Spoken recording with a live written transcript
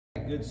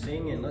good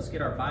singing. Let's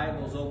get our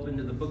Bibles open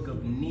to the book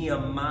of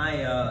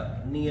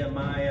Nehemiah.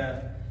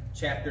 Nehemiah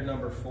chapter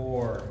number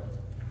 4.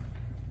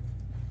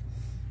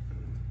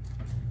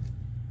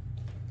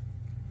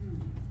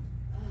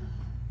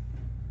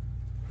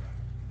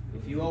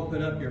 If you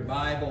open up your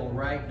Bible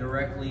right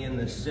directly in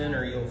the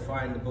center, you'll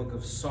find the book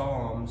of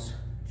Psalms.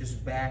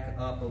 Just back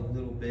up a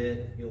little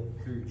bit. You'll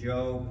through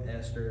Job,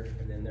 Esther,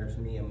 and then there's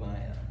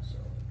Nehemiah. So.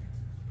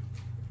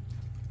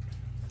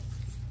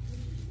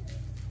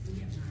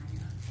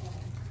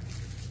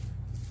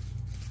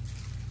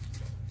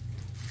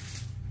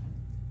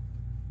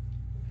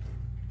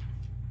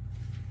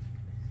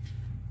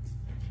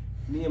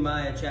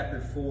 Nehemiah chapter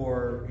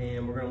 4,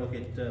 and we're going to look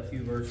at a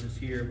few verses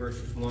here,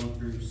 verses 1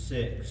 through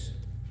 6.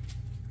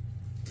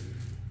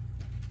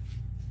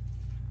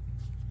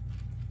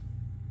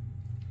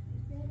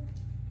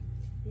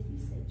 Did he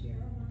say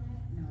Jeremiah?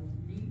 No,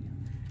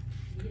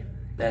 Nehemiah.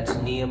 That's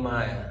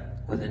Nehemiah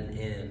with an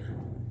N.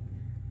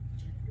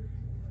 Chapter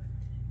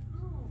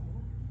 4. Oh.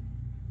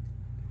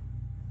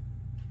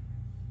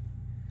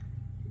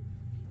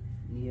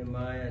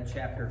 Nehemiah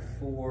chapter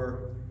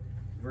 4,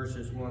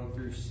 verses 1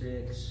 through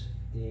 6.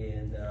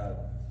 And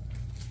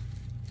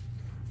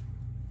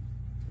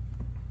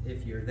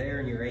if you're there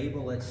and you're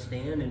able, let's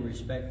stand in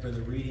respect for the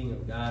reading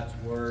of God's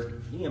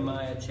Word.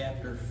 Nehemiah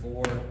chapter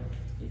 4.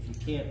 If you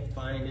can't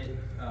find it,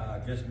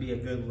 just be a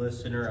good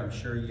listener. I'm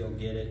sure you'll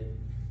get it,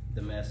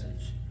 the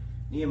message.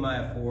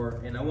 Nehemiah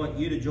 4, and I want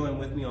you to join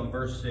with me on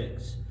verse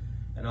 6.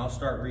 And I'll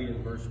start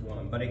reading verse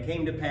 1. But it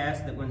came to pass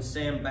that when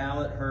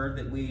Sanballat heard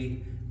that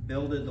we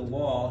builded the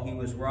wall, he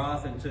was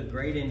wroth and took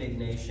great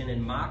indignation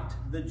and mocked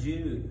the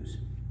Jews.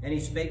 And he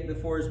spake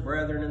before his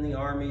brethren in the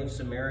army of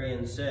Samaria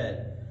and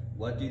said,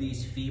 What do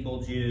these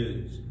feeble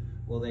Jews?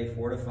 Will they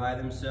fortify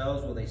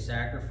themselves? Will they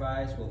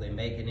sacrifice? Will they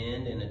make an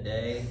end in a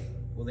day?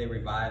 Will they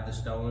revive the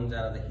stones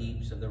out of the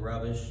heaps of the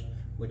rubbish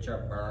which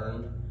are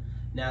burned?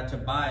 Now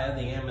Tobiah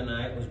the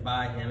Ammonite was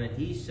by him, and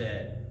he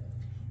said,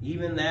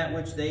 Even that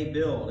which they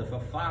build, if a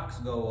fox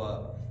go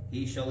up,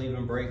 he shall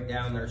even break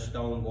down their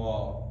stone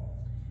wall.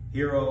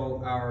 Hear,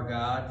 O our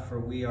God, for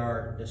we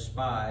are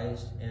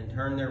despised, and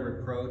turn their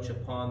reproach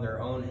upon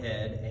their own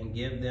head, and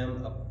give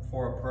them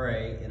for a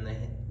prey in the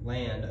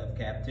land of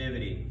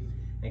captivity.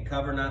 And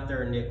cover not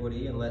their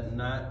iniquity, and let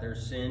not their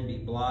sin be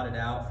blotted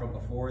out from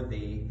before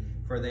thee,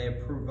 for they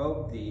have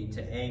provoked thee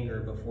to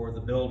anger before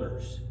the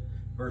builders.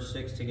 Verse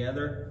 6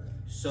 together.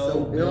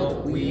 So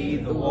built we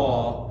the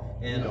wall,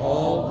 and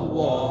all the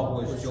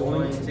wall was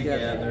joined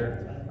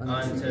together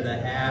unto the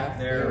half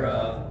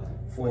thereof,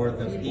 for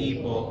the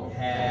people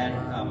had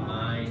a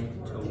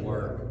mind to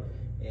work.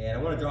 And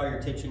I want to draw your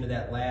attention to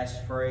that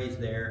last phrase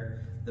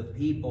there. The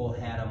people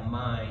had a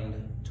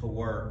mind to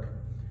work.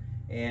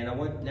 And I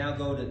want now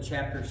go to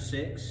chapter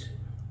 6.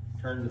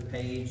 Turn the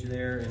page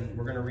there, and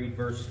we're going to read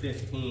verse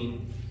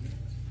 15.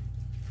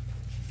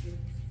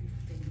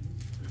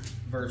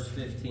 Verse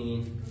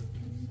 15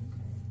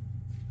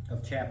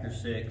 of chapter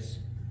 6.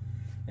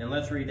 And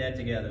let's read that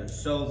together.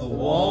 So the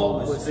wall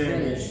was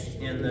finished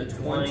in the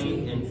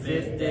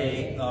 25th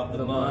day of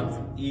the month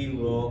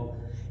Elul,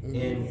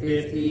 in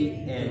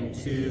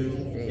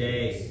 52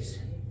 days.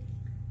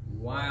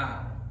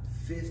 Wow,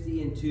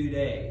 52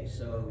 days.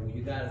 So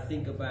you got to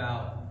think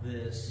about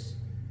this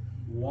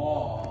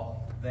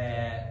wall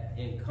that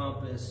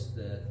encompassed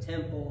the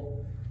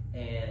temple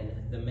and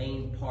the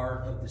main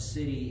part of the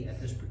city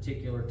at this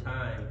particular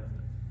time.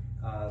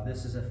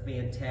 This is a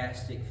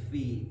fantastic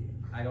feat.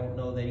 I don't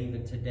know that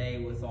even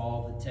today, with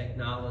all the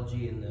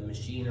technology and the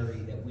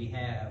machinery that we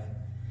have,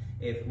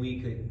 if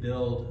we could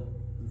build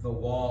the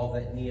wall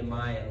that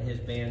Nehemiah and his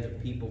band of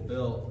people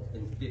built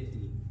in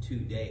 52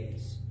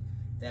 days.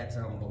 That's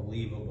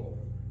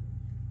unbelievable.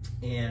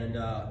 And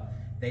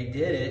they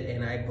did it,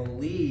 and I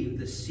believe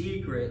the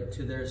secret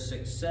to their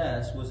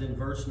success was in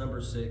verse number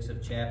 6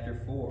 of chapter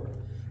 4.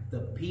 The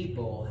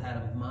people had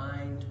a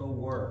mind to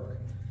work.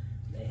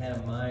 They had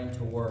a mind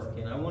to work.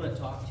 And I want to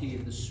talk to you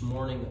this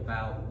morning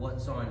about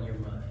what's on your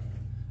mind.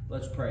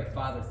 Let's pray.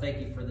 Father, thank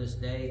you for this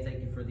day. Thank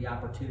you for the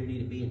opportunity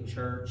to be in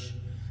church.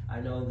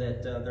 I know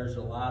that there's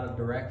a lot of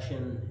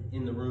direction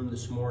in the room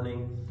this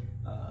morning.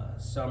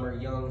 Some are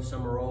young,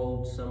 some are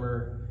old, some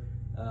are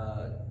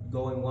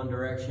going one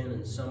direction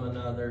and some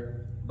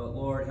another. But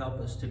Lord, help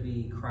us to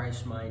be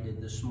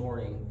Christ-minded this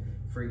morning.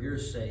 For your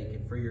sake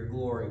and for your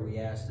glory, we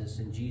ask this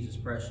in Jesus'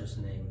 precious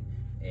name.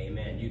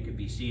 Amen. You could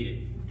be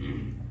seated.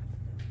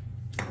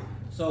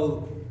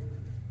 So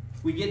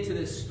we get to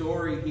this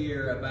story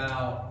here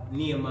about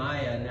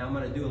Nehemiah. Now I'm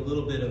going to do a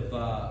little bit of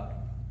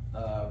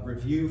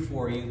review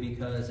for you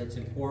because it's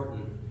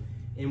important.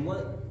 In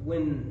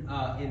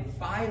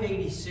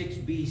 586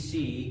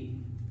 BC,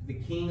 the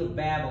king of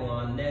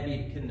Babylon,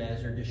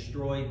 Nebuchadnezzar,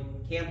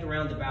 camped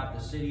around about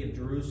the city of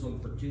Jerusalem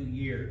for 2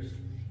 years.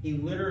 He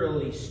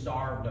literally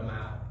starved them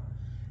out.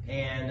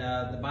 And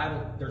the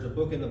Bible, there's a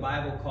book in the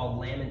Bible called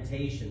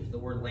Lamentations. The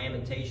word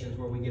Lamentations,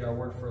 where we get our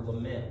word for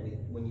lament.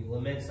 When you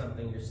lament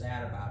something, you're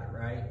sad about it,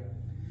 right?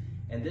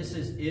 And this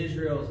is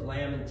Israel's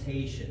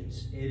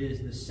lamentations. It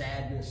is the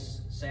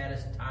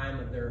saddest time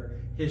of their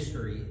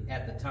history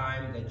at the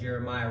time that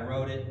Jeremiah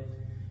wrote it.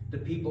 The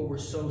people were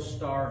so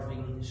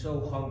starving,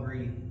 so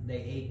hungry, they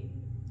ate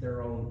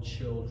their own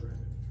children.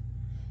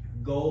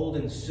 Gold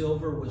and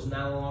silver was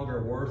no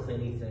longer worth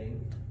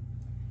anything.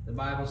 The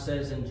Bible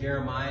says in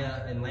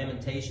Jeremiah and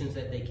Lamentations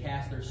that they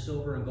cast their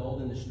silver and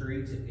gold in the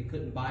streets. It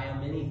couldn't buy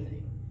them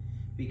anything.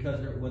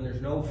 Because when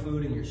there's no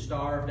food and you're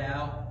starved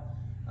out,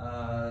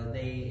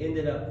 they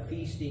ended up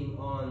feasting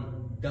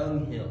on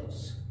dung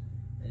hills.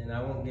 And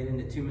I won't get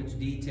into too much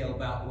detail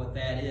about what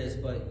that is,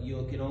 but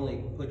you can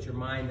only put your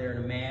mind there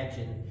and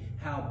imagine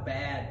how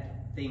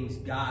bad things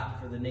got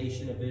for the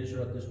nation of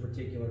Israel at this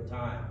particular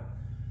time.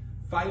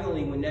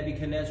 Finally, when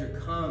Nebuchadnezzar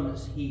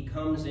comes, he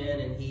comes in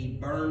and he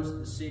burns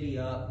the city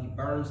up. He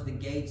burns the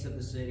gates of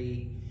the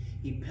city.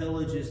 He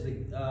pillages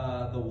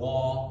the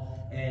wall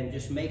and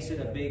just makes it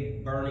a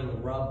big burning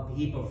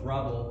heap of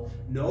rubble.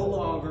 No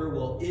longer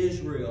will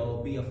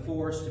Israel be a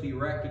force to be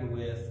reckoned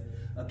with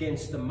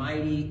against the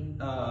mighty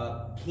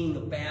king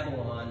of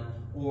Babylon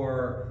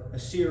or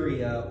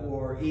Assyria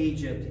or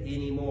Egypt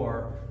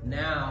anymore.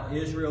 Now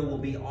Israel will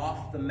be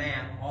off the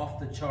map, off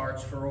the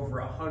charts for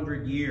over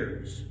 100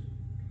 years.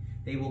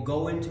 They will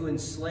go into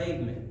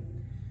enslavement.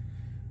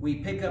 We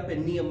pick up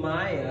in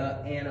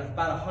Nehemiah, and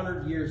about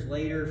 100 years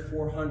later,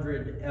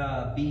 400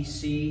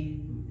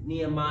 BC,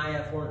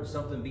 Nehemiah, 400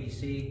 something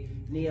BC,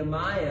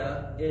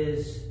 Nehemiah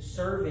is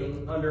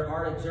serving under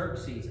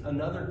Artaxerxes,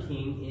 another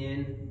king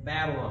in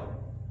Babylon.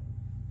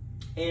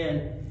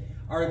 And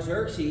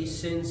Artaxerxes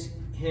sends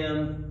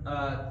him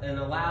and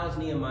allows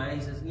Nehemiah.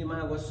 He says,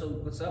 Nehemiah, what's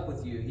up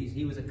with you?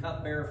 He was a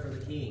cupbearer for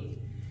the king.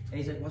 And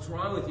he said, what's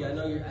wrong with you? I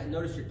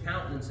noticed your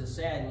countenance is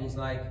sad. And he's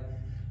like,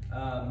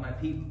 my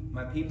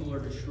people are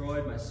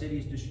destroyed. My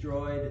city's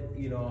destroyed.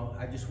 You know,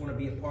 I just want to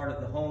be a part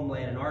of the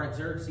homeland. And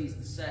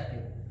Artaxerxes II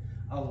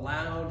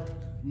allowed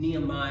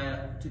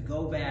Nehemiah to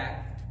go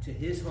back to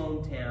his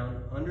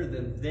hometown under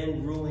the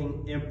then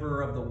ruling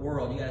emperor of the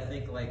world. You got to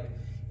think, like,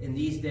 in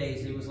these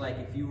days, it was like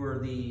if you were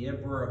the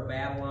emperor of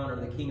Babylon or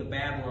the king of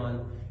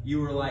Babylon, you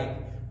were like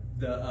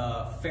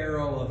the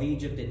Pharaoh of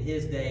Egypt in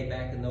his day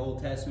back in the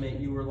Old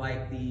Testament. You were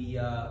like the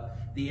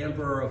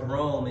emperor of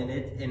Rome in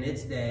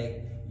its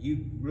day.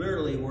 You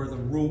literally were the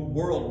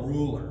world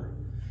ruler.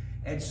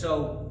 And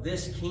so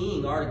this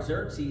king,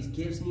 Artaxerxes,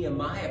 gives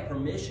Nehemiah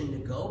permission to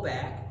go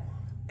back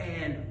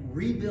and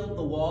rebuild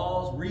the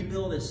walls,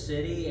 rebuild his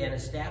city, and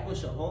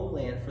establish a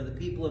homeland for the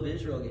people of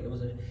Israel.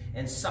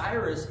 And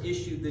Cyrus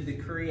issued the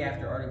decree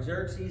after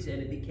Artaxerxes,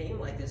 and it became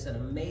like this an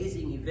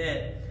amazing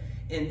event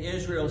in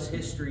Israel's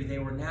history. They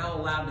were now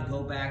allowed to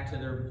go back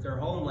to their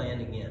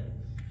homeland again.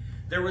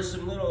 There were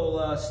some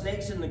little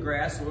snakes in the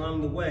grass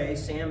along the way,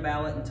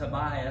 Sanballat and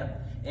Tobiah,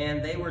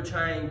 and they were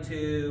trying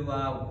to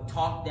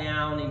talk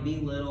down and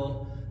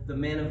belittle the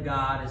men of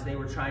God as they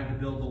were trying to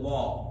build the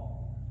wall.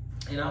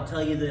 And I'll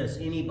tell you this,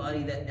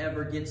 anybody that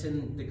ever gets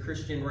in the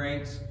Christian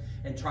ranks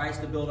and tries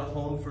to build a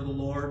home for the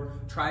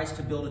Lord, tries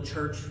to build a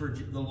church for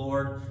the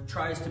Lord,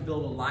 tries to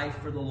build a life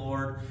for the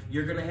Lord,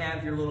 you're going to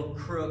have your little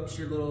crooks,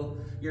 your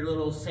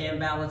little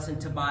Sanballats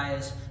and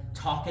Tobias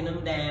talking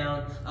them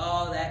down.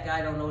 Oh, that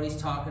guy don't know what he's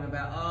talking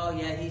about. Oh,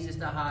 yeah, he's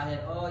just a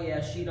hothead. Oh,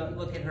 yeah, she don't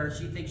look at her.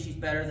 She thinks she's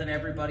better than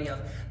everybody else.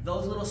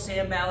 Those little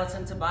Sanballats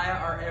and Tobiah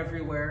are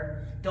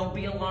everywhere. Don't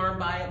be alarmed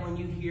by it when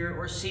you hear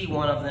or see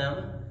one of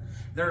them.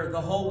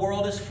 The whole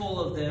world is full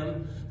of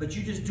them, but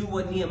you just do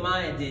what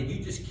Nehemiah did.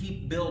 You just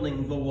keep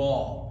building the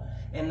wall.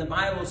 And the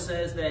Bible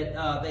says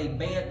that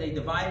they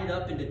divided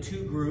up into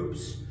two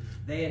groups.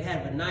 They'd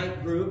have a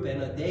night group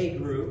and a day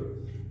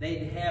group.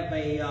 They'd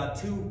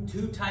have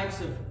two types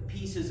of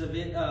pieces of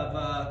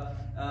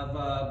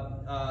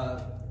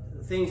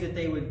things that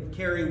they would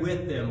carry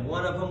with them.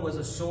 One of them was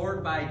a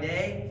sword by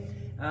day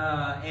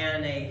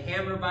and a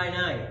hammer by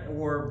night,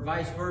 or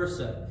vice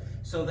versa.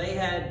 So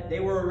they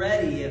were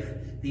ready. If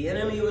the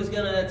enemy was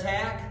going to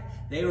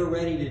attack, they were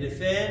ready to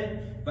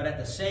defend. But at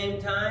the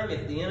same time,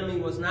 if the enemy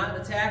was not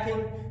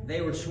attacking,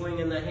 they were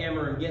swinging the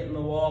hammer and getting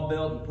the wall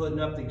built and putting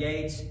up the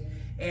gates.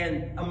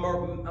 And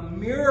a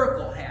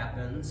miracle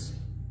happens.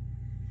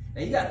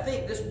 Now you got to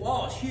think, this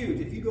wall is huge.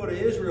 If you go to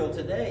Israel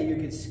today, you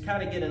could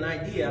kind of get an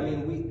idea. I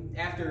mean,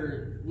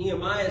 after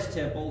Nehemiah's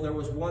temple, there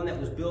was one that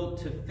was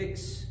built to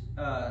fix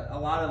a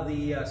lot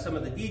of some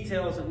of the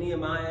details of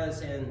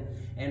Nehemiah's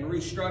and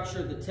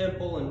restructure the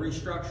temple and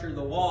restructure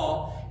the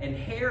wall. And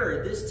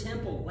Herod, this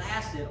temple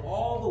lasted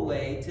all the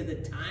way to the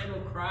time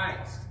of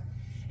Christ.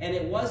 And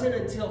it wasn't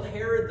until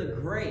Herod the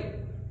Great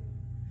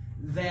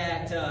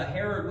that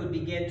Herod would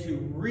begin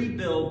to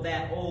rebuild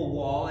that old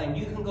wall. And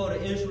you can go to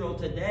Israel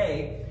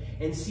today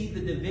and see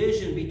the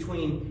division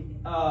between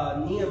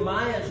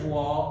Nehemiah's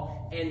wall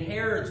and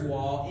Herod's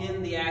wall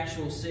in the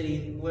actual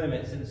city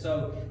limits. And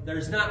so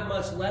there's not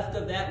much left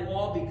of that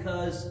wall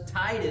because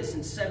Titus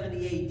in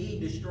 70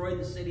 AD destroyed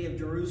the city of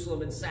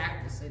Jerusalem and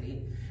sacked the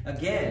city.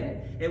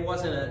 Again, it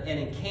wasn't an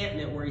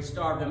encampment where he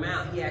starved them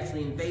out. He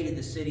actually invaded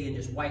the city and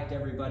just wiped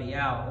everybody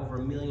out. Over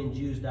 1 million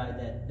Jews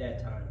died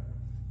that time.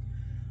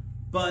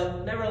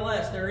 But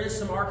nevertheless, there is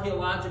some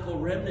archaeological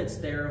remnants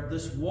there of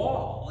this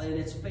wall, and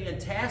it's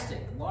fantastic,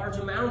 large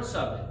amounts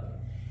of it.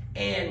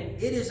 And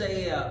it is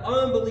an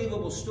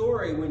unbelievable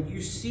story when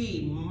you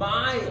see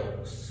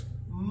miles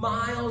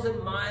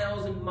and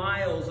miles and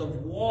miles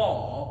of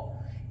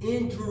wall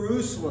in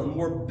Jerusalem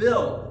were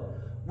built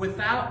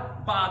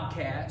without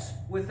bobcats,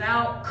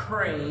 without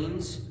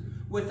cranes,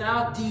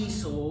 without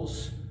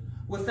diesels,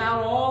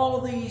 without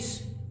all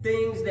these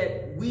things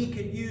that we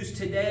could use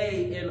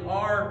today in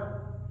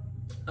our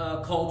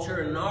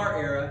culture, in our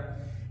era.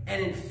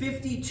 And in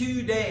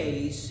 52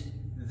 days,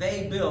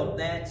 they built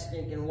that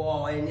stinking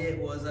wall, and it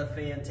was a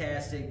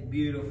fantastic,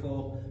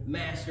 beautiful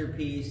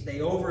masterpiece.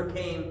 They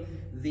overcame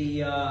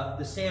the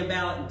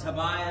Sanballat and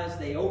Tobias.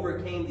 They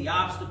overcame the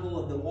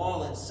obstacle of the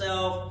wall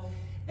itself,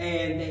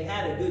 and they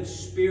had a good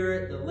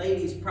spirit. The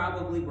ladies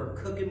probably were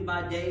cooking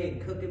by day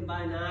and cooking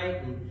by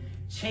night and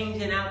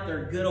changing out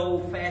their good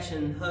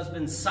old-fashioned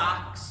husband's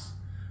socks.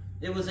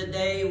 It was a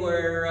day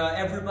where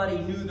everybody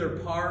knew their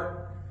part.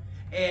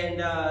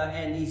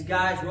 And these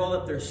guys rolled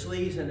up their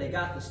sleeves and they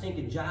got the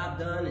stinking job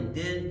done and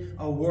did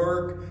a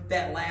work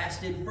that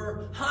lasted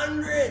for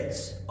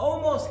hundreds,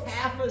 almost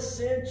half a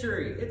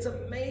century. It's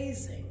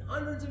amazing,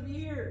 hundreds of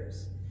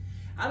years.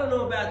 I don't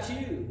know about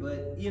you,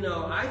 but you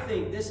know, I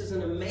think this is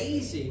an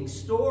amazing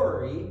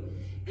story.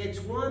 It's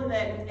one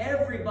that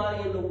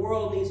everybody in the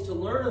world needs to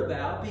learn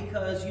about,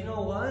 because you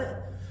know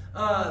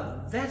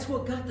what? That's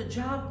what got the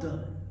job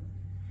done.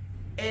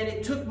 And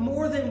it took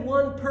more than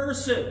one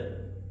person.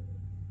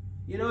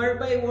 You know,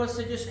 everybody wants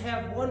to just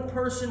have one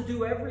person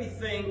do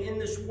everything in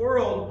this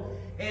world.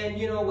 And,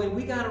 you know, when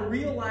we got to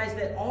realize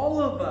that all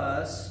of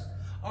us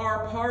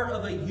are part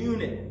of a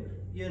unit.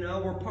 You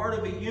know, we're part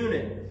of a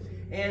unit.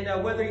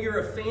 And whether you're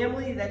a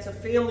family, that's a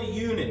family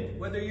unit.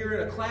 Whether you're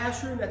in a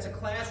classroom, that's a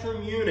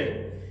classroom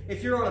unit.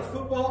 If you're on a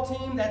football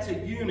team, that's a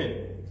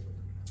unit.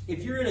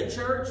 If you're in a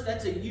church,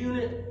 that's a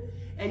unit.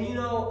 And you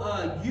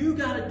know, you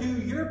got to do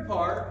your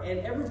part, and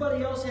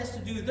everybody else has to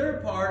do their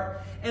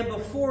part. And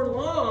before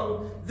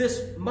long,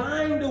 this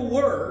mind of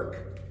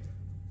work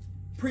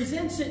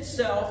presents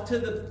itself to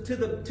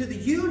the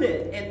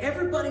unit, and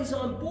everybody's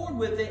on board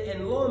with it.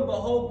 And lo and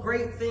behold,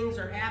 great things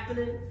are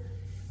happening.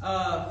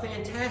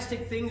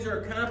 Fantastic things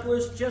are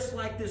accomplished, just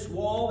like this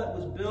wall that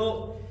was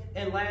built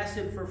and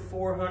lasted for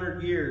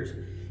 400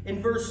 years.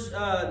 In verse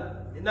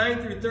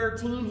 9 through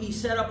 13, he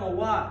set up a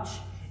watch.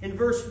 In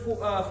verse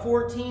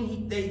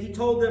 14, he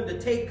told them to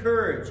take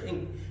courage.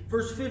 In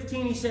verse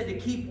 15, he said to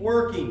keep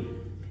working.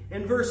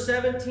 In verse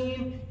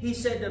 17, he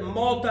said to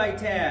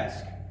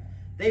multitask.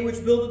 They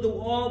which builded the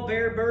wall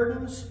bear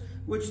burdens,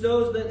 which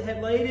those that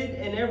had laid it,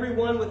 and every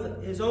one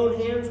with his own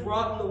hands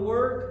wrought in the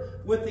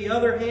work, with the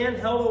other hand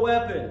held a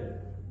weapon.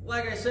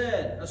 Like I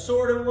said, a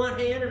sword in one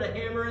hand and a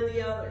hammer in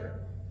the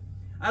other.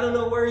 I don't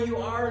know where you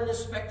are in the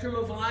spectrum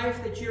of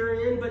life that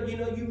you're in, but you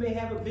know, you may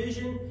have a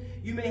vision,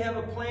 you may have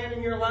a plan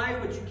in your life,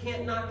 but you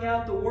can't knock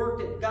out the work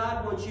that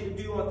God wants you to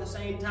do at the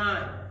same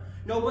time.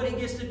 Nobody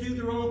gets to do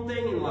their own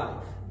thing in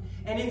life.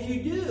 And if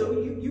you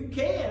do, you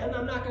can.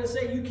 I'm not going to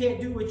say you can't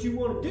do what you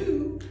want to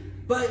do,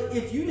 but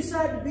if you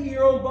decide to be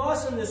your own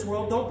boss in this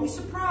world, don't be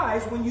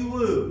surprised when you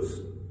lose.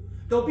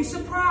 Don't be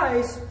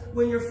surprised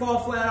when you fall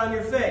flat on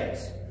your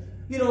face.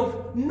 You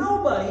know,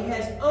 nobody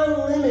has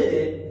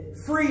unlimited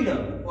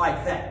freedom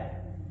like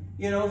that.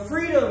 You know,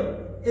 freedom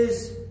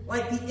is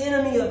like the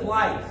enemy of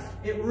life.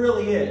 It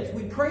really is.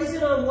 We praise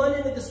it on one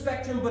end of the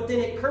spectrum, but then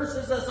it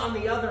curses us on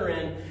the other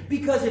end.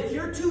 Because if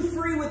you're too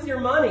free with your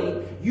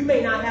money, you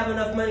may not have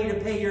enough money to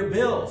pay your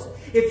bills.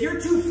 If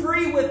you're too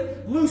free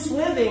with loose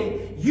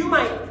living, you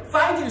might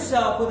find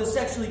yourself with a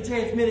sexually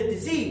transmitted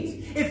disease.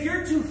 If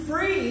you're too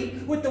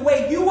free with the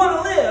way you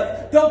want to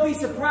live, don't be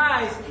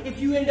surprised if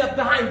you end up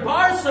behind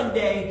bars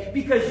someday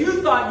because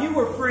you thought you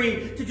were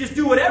free to just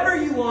do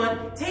whatever you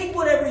want, take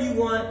whatever you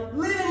want,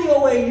 live any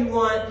way you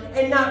want,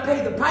 and not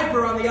pay the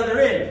piper on the other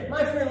end.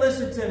 My friend,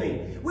 listen to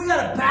me. We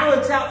got to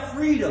balance out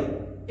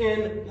freedom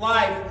in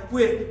life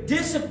with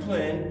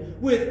discipline,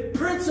 with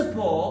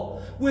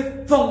principle,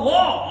 with the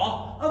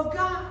law of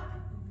God.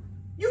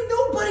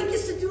 Nobody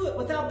gets to do it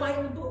without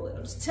biting the bullet.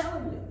 I'm just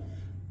telling you.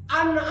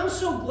 I'm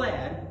so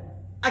glad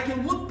I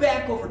can look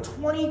back over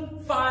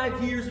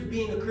 25 years of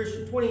being a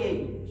Christian,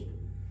 28 years.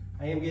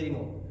 I am getting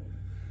old.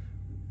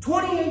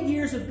 28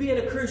 years of being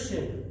a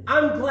Christian.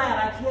 I'm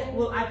glad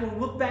I can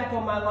look back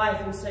on my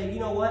life and say, you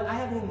know what? I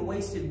haven't even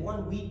wasted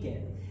one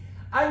weekend.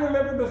 I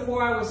remember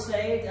before I was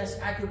saved,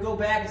 I could go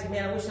back and say,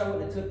 man, I wish I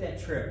wouldn't have took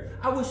that trip.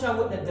 I wish I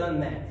wouldn't have done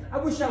that. I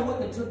wish I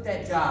wouldn't have took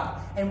that job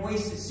and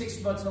wasted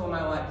 6 months of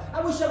my life.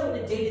 I wish I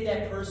wouldn't have dated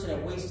that person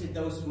and wasted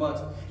those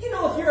months. You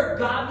know, if you're a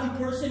godly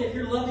person, if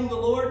you're loving the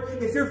Lord,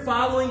 if you're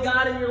following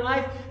God in your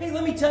life, hey,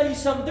 let me tell you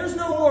something. There's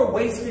no more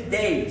wasted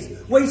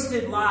days,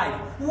 wasted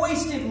life,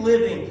 wasted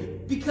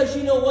living. Because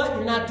you know what?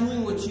 You're not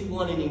doing what you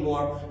want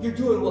anymore. You're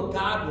doing what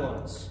God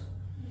wants.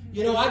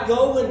 You know, I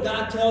go when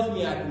God tells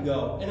me I can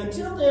go. And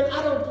until then,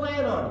 I don't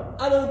plan on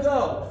it. I don't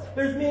go.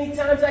 There's many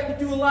times I could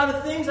do a lot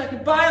of things. I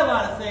could buy a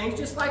lot of things,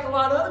 just like a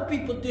lot of other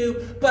people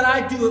do. But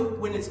I do it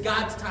when it's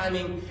God's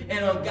timing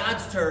and on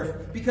God's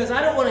turf, because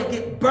I don't want to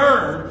get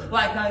burned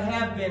like I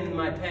have been in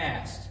my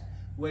past,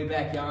 way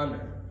back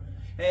yonder.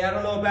 Hey, I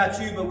don't know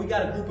about you, but we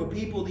got a group of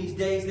people these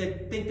days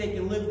that think they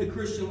can live the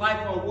Christian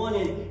life on one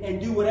end and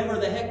do whatever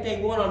the heck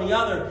they want on the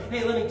other.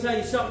 Hey, let me tell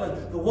you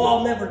something. The wall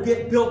will never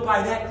get built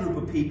by that group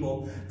of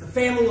people. The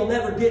family will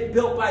never get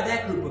built by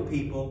that group of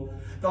people.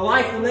 The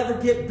life will never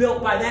get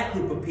built by that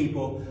group of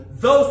people.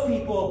 Those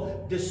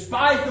people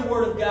despise the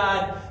Word of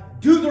God,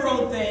 do their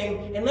own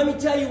thing. And let me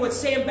tell you what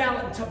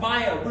Sanballat and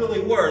Tobiah really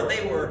were.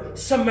 They were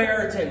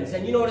Samaritans.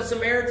 And you know what a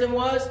Samaritan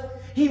was?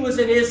 He was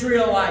an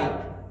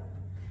Israelite.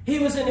 He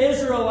was an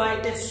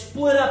Israelite that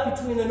split up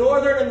between the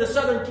northern and the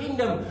southern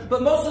kingdom.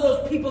 But most of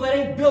those people that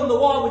ain't building the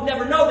wall would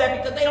never know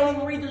that, because they don't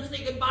even read their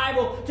stinking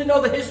Bible to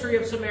know the history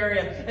of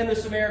Samaria and the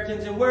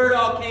Samaritans and where it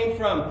all came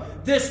from.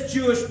 This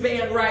Jewish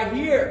band right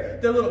here,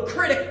 the little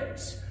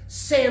critics,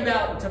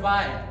 Sanballat and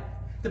Tobiah.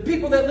 The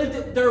people that lived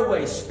it their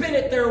way, spin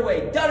it their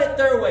way, done it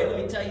their way. Let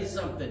me tell you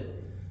something.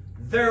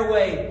 Their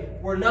way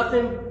were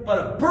nothing but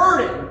a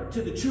burden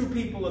to the true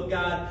people of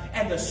God.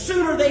 And the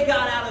sooner they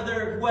got out of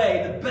their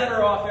way, the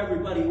better off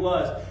everybody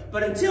was.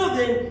 But until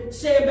then,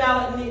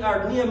 Sanballat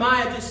or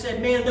Nehemiah just said,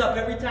 manned up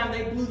every time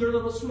they blew their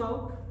little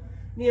smoke.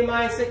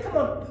 Nehemiah said, come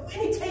on,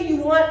 any day you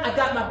want, I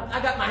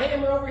got my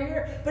hammer over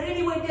here. But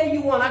any day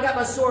you want, I got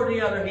my sword in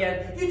the other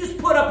hand. You just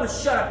put up or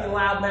shut up, you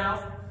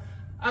loudmouth.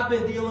 I've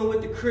been dealing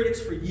with the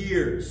critics for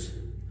years.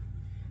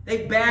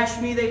 They've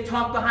bashed me. They've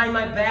talked behind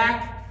my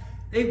back.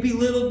 They've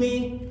belittled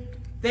me.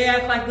 They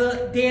act like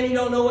Danny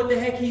don't know what the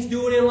heck he's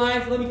doing in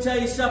life. Let me tell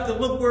you something.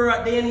 Look where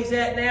Danny's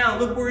at now.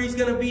 Look where he's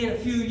going to be in a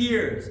few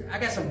years. I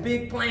got some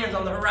big plans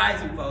on the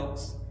horizon,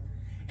 folks.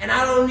 And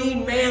I don't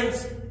need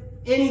man's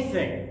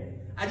anything.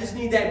 I just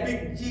need that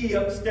big G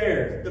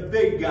upstairs, the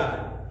big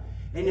guy.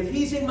 And if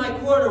he's in my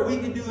corner, we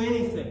can do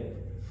anything.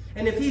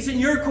 And if he's in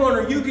your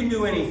corner, you can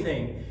do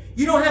anything.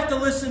 You don't have to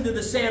listen to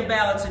the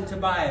Sanballats and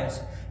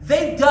Tobias.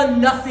 They've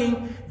done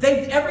nothing.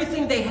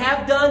 Everything they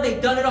have done,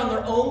 they've done it on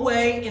their own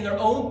way, in their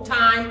own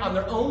time, on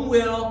their own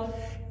will.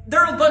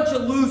 They're a bunch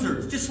of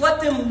losers. Just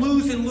let them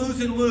lose and lose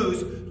and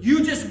lose.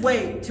 You just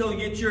wait till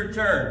it's your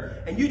turn.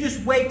 And you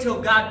just wait till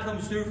God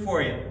comes through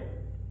for you.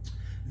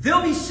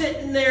 They'll be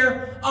sitting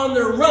there on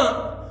their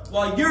rump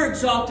while you're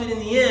exalted in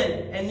the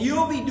end. And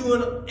you'll be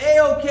doing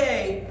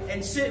A-okay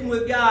and sitting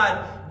with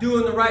God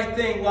doing the right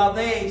thing while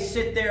they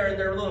sit there in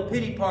their little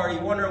pity party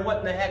wondering what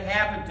in the heck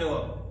happened to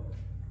them.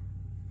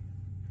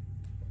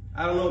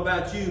 I don't know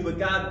about you, but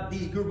God,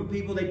 these group of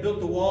people, they built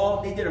the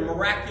wall. They did a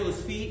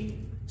miraculous feat.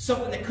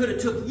 Something that could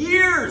have took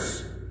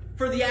years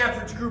for the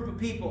average group of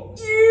people.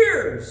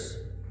 Years.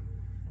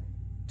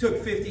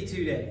 Took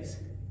 52 days.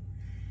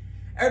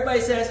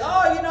 Everybody says,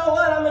 oh, you know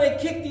what? I'm going to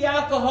kick the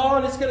alcohol,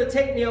 and it's going to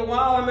take me a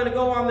while. I'm going to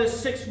go on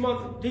this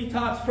 6-month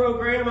detox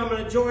program. I'm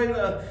going to join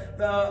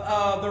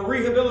the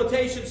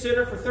rehabilitation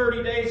center for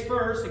 30 days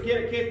first to get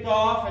it kicked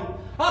off. And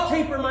I'll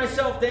taper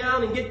myself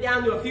down and get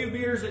down to a few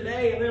beers a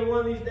day. And then one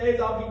of these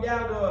days I'll be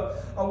down to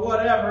a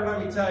whatever.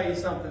 Let me tell you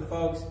something,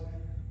 folks.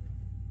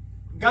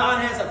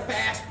 God has a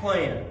fast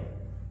plan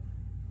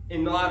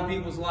in a lot of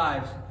people's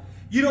lives.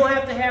 You don't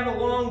have to have a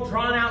long,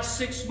 drawn-out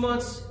 6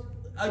 months,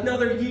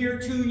 another year,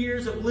 2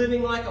 years of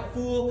living like a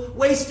fool,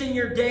 wasting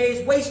your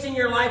days, wasting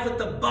your life with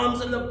the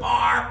bums in the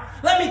bar.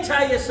 Let me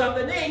tell you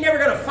something. They ain't never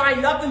going to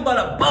find nothing but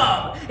a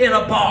bum in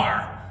a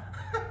bar.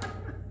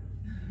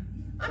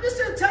 I'm just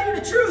going to tell you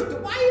the truth.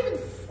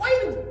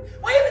 Why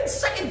even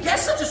second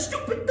guess such a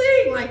stupid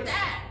thing like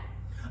that?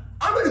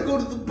 I'm going to go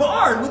to the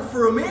bar and look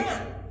for a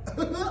man.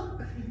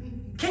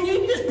 Can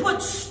you just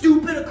put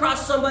stupid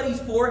across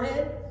somebody's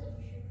forehead?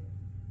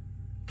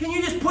 Can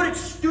you just put it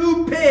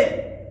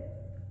stupid?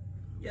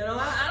 You know,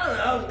 I don't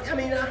know. I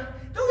mean,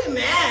 don't get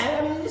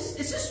mad. I mean, it's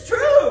just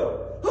true.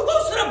 Who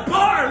goes to the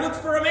bar and looks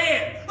for a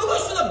man? Who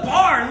goes to the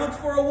bar and looks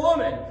for a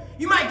woman?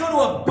 You might go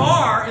to a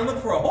bar and look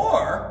for a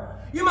whore.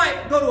 You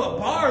might go to a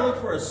bar and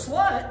look for a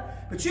slut.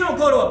 But you don't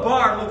go to a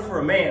bar and look for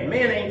a man.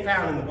 Man ain't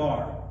found in the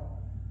bar.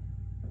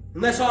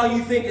 Unless all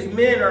you think is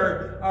men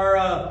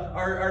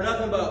are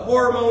nothing but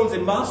hormones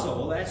and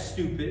muscle. That's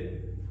stupid.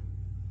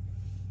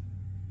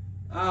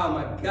 Oh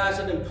my gosh,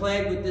 I've been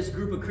plagued with this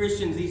group of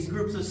Christians, these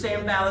groups of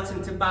Sanballats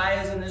and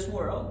Tobias in this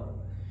world.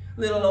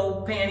 Little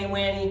old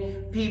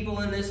panty-wanty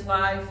people in this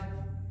life.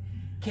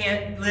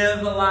 Can't live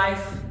a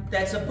life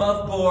that's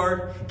above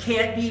board.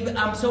 Can't be,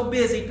 I'm so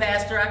busy,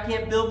 Pastor, I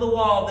can't build the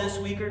wall this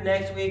week or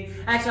next week.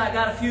 Actually, I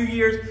got a few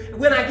years.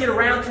 When I get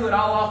around to it,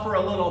 I'll offer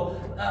a little,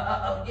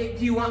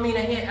 do you want me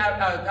to hand,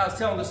 I was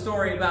telling the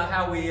story about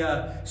how we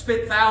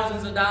spent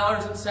thousands of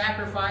dollars in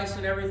sacrifice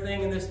and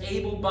everything, and this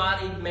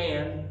able-bodied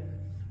man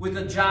with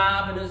a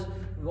job, and his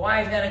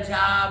wife had a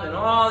job, and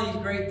all these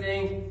great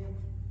things.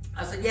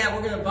 I said, yeah,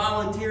 we're going to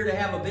volunteer to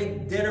have a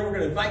big dinner. We're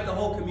going to invite the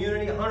whole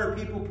community. 100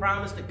 people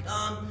promised to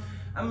come.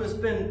 I'm going to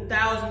spend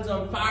thousands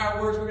on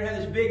fireworks. We're going to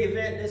have this big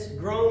event. This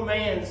grown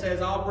man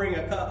says, I'll bring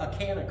a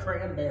can of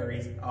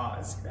cranberry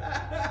sauce.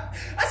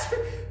 I said,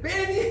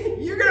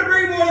 man, you're going to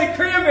bring more than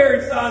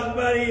cranberry sauce,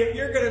 buddy, if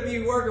you're going to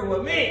be working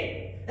with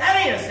me.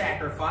 That ain't a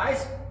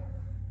sacrifice.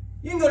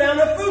 You can go down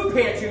to the food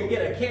pantry and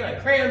get a can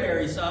of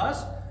cranberry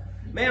sauce.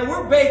 Man,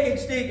 we're baking,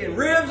 stinking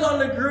ribs on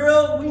the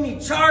grill. We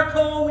need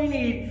charcoal.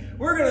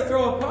 We're going to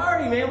throw a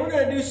party, man. We're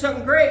going to do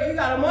something great. You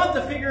got a month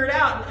to figure it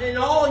out. And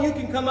all you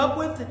can come up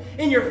with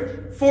in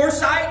your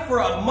foresight for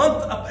a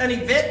month, an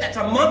event that's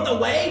a month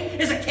away,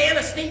 is a can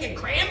of stinking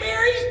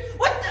cranberries?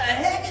 What the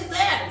heck is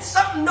that? It's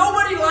something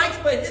nobody likes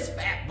but his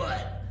fat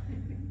butt.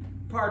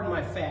 Pardon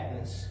my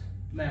fatness.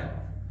 Now,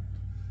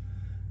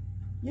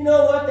 you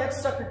know what? That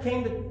sucker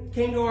came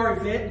to our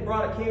event and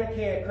brought a can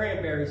of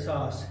cranberry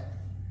sauce.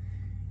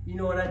 You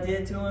know what I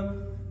did to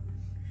him?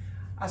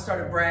 I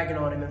started bragging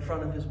on him in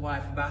front of his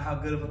wife about how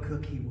good of a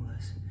cook he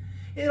was.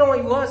 It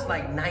only was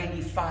like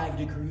 95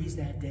 degrees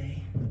that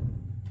day.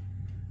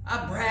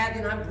 I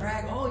bragged.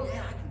 Oh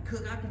yeah, I can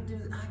cook, I can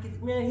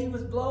do, man, he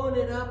was blowing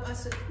it up. I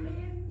said,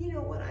 man, you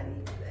know what I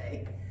need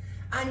today?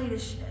 I need a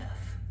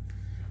chef.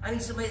 I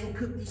need somebody that can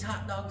cook these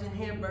hot dogs and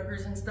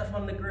hamburgers and stuff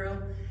on the grill.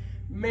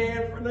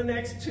 Man, for the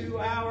next 2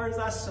 hours,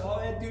 I saw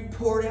that dude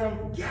pour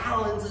down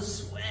gallons of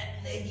sweat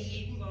in the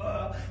heat.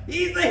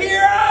 He's the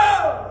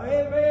hero!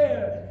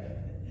 Amen.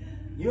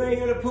 You ain't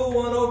gonna pull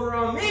one over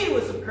on me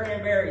with some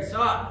cranberry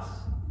sauce.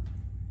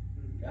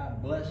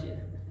 God bless you.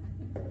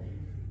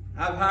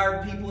 I've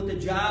hired people at the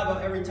job.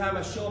 Every time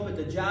I show up at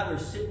the job, they're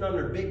sitting on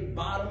their big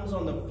bottoms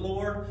on the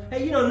floor.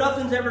 Hey, you know,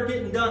 nothing's ever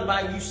getting done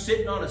by you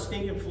sitting on a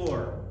stinking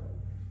floor.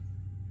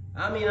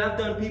 I mean, I've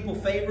done people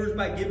favors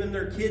by giving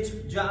their kids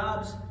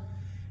jobs.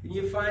 And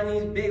you find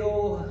these big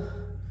old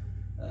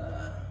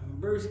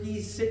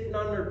brewskis sitting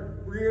on their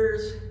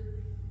rears,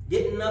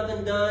 getting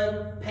nothing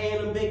done,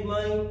 paying them big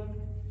money.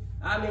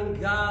 I mean,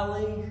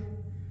 golly.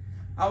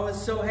 I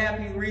was so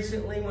happy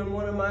recently when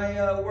one of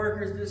my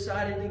workers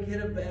decided to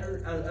get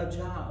a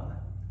job.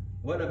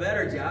 Wasn't a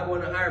better job,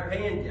 wasn't a higher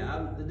paying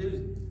job. The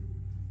dude's,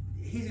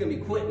 he's going to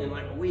be quitting in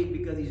like a week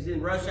because he's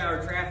in rush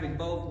hour traffic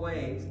both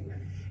ways.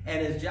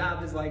 And his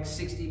job is like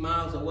 60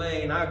 miles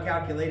away, and I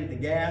calculated the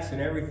gas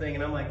and everything,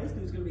 and I'm like, this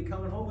dude's going to be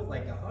coming home with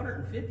like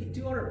 150,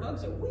 200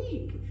 bucks a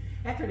week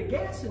after the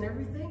gas and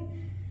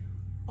everything,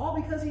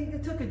 all because he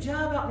took a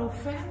job out in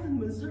O'Fallon,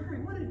 Missouri.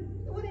 What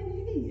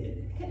an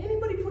idiot. Can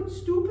anybody put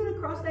stupid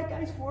across that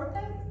guy's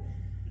forehead?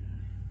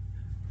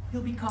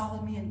 He'll be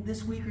calling me in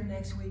this week or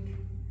next week.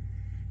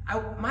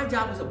 My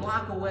job was a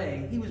block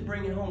away. He was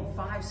bringing home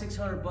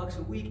 $500, $600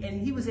 a week, and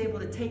he was able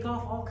to take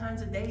off all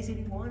kinds of days that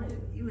he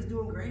wanted. He was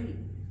doing great.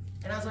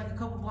 And I was like a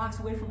couple blocks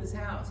away from his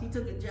house. He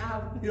took a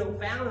job, you know,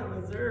 found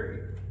in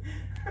Missouri.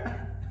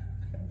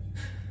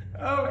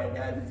 Oh my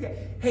God.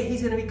 Hey,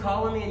 he's going to be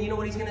calling me, and you know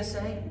what he's going to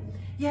say?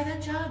 Yeah,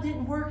 that job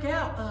didn't work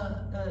out,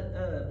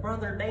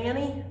 Brother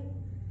Danny.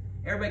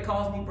 Everybody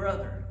calls me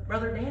brother.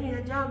 Brother Danny,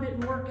 that job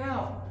didn't work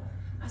out.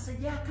 I said,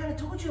 yeah, I kind of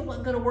told you it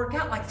wasn't going to work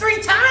out like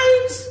 3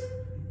 times.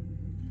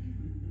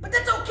 But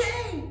that's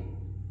okay,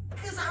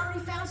 because I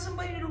already found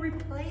somebody to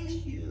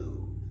replace you.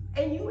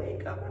 And you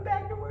ain't coming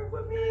back to work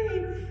with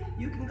me.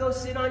 You can go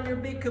sit on your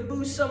big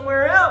caboose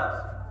somewhere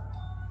else.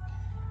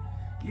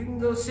 You can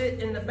go sit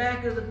in the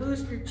back of the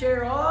booster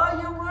chair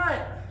all you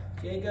want.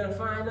 You ain't gonna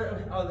find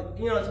nothing. Oh,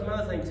 you know, it's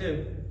another thing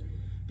too.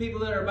 People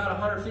that are about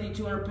 150,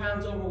 200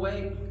 pounds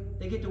overweight,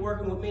 they get to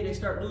working with me, they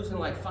start losing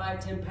like 5,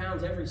 10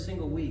 pounds every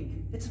single week.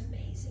 It's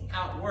amazing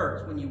how it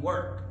works when you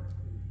work.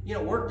 You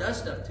know, work does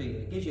stuff to you.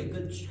 It gives you a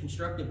good,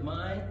 constructive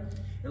mind.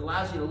 It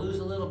allows you to lose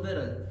a little bit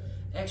of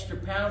extra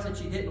pounds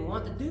that you didn't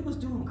want. The dude was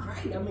doing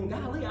great. I mean,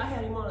 golly, I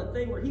had him on a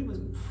thing where he was,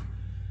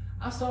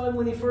 I saw him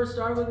when he first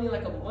started with me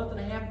like a month and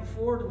a half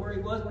before to where he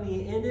was when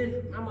he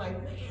ended. I'm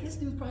like, man, this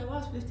dude's probably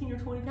lost 15 or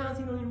 20 pounds.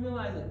 He don't even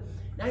realize it.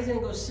 Now he's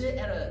gonna go sit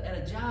at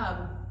a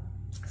job,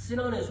 sit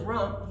on his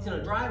rump. He's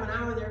gonna drive an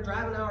hour there,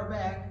 drive an hour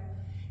back.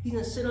 He's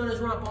gonna sit on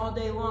his rump all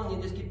day long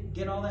and just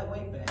get all that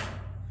weight back.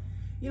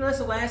 You know, that's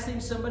the last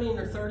thing somebody in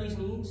their 30s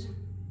needs,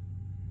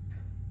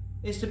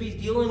 is to be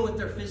dealing with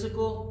their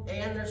physical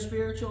and their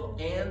spiritual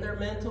and their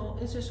mental.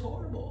 It's just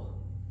horrible.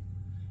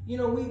 You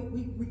know,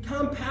 we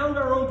compound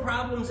our own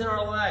problems in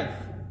our life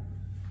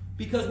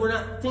because we're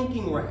not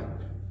thinking right.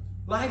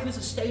 Life is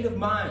a state of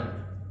mind.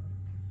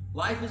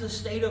 Life is a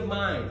state of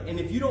mind. And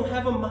if you don't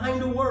have a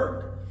mind to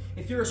work,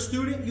 if you're a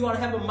student, you ought to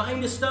have a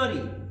mind to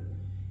study.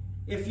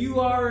 If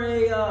you are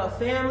a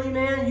family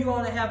man, you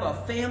ought to have a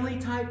family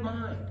type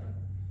mind.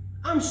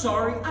 I'm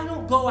sorry, I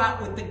don't go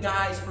out with the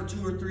guys for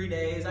 2 or 3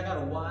 days. I got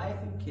a wife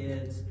and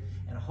kids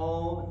and a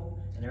home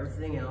and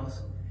everything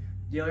else.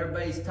 You know,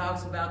 everybody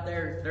talks about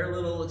their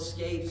little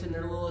escapes and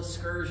their little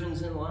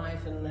excursions in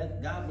life, and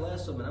that, God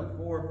bless them. And I'm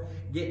for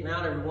getting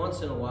out every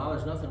once in a while.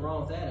 There's nothing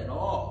wrong with that at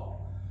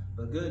all.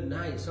 But good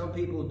night. Some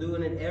people are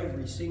doing it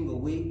every single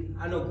week.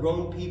 I know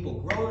grown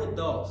people, grown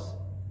adults,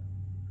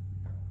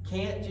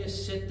 can't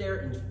just sit there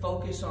and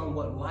focus on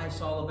what life's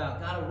all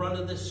about. Got to run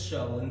to this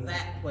show and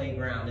that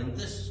playground and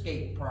this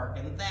skate park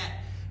and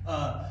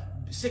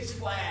that Six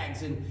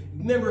Flags and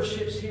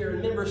memberships here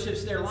and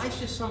memberships there. Life's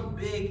just some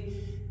big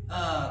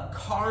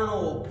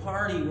carnal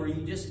party where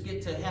you just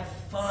get to have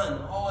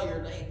fun all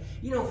your day.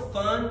 You know,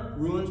 fun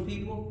ruins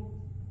people.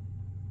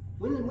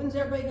 When's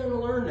everybody going to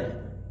learn that?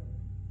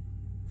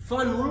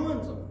 Fun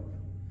ruins them.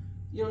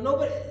 You know,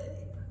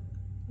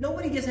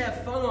 nobody gets to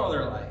have fun all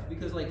their life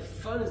because, like,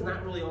 fun is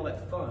not really all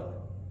that fun.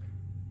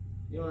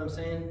 You know what I'm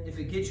saying? If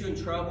it gets you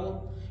in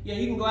trouble, you know,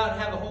 you can go out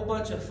and have a whole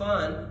bunch of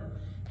fun,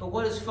 but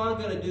what is fun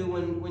going to do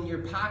when your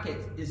pocket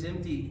is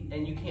empty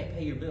and you can't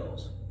pay your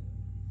bills?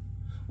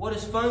 What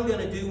is fun going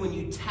to do when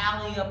you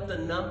tally up the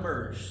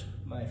numbers,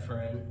 my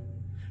friend?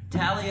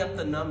 Tally up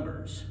the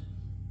numbers.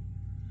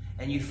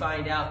 And you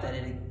find out that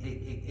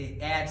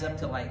it adds up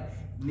to like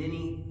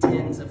many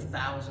tens of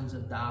thousands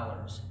of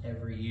dollars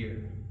every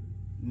year.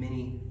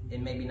 Many,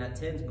 and maybe not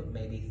tens, but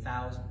maybe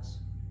thousands.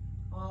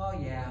 Oh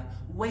yeah,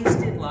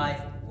 wasted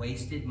life,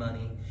 wasted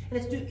money. And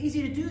it's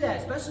easy to do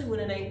that, especially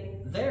when it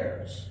ain't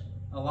theirs.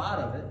 A lot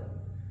of it.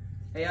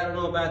 Hey, I don't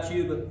know about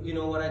you, but you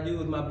know what I do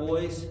with my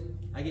boys?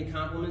 I get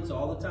compliments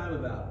all the time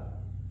about them.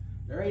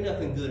 There ain't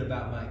nothing good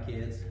about my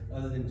kids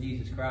other than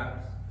Jesus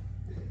Christ.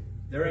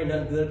 There ain't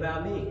nothing good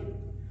about me.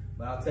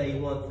 But I'll tell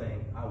you one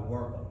thing, I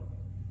work them.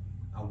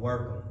 I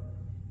work them.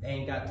 They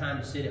ain't got time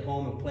to sit at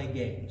home and play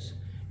games.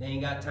 They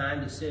ain't got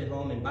time to sit at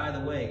home. And by the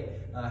way,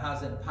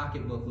 how's that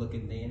pocketbook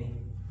looking, Danny?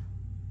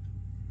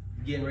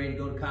 You getting ready to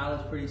go to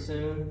college pretty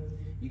soon?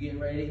 You getting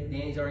ready?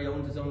 Danny's already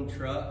owns his own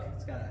truck.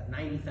 It's got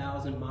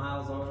 90,000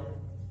 miles on it.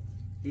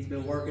 He's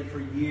been working for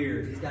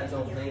years. He's got his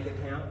own bank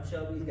account.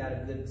 Shelby's got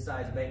a good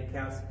sized bank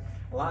account.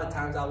 A lot of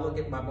times I look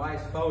at my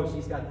wife's phone.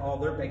 She's got all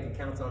their bank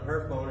accounts on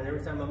her phone. And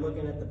every time I'm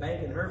looking at the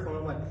bank in her phone,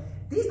 I'm like,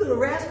 these little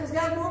rascals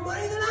got more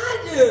money than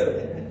I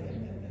do.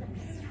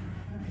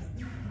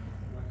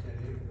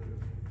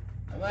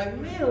 I'm like,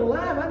 man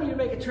alive, I need to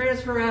make a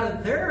transfer out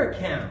of their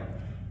account.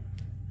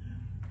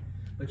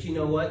 But you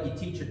know what? You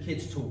teach your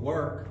kids to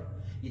work.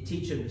 You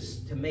teach them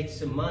to make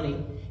some money.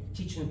 You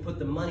teach them to put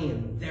the money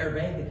in their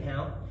bank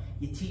account.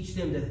 You teach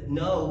them to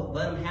know,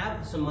 let them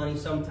have some money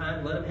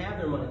sometimes, let them have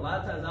their money. A lot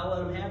of times I'll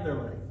let them have their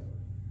money.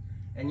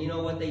 And you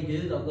know what they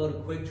do? They'll go to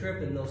Quick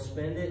Trip and they'll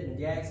spend it. And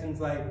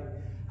Jackson's like,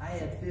 I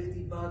had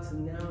 50 bucks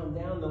and now I'm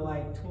down to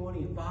like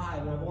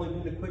 25 and I've only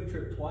been to Quick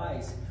Trip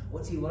twice.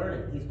 What's he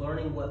learning? He's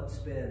learning what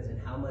spends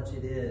and how much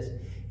it is.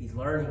 He's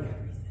learning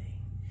everything.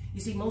 You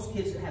see, most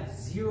kids have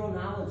zero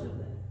knowledge of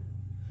that.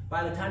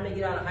 By the time they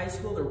get out of high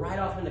school, they're right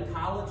off into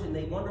college and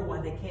they wonder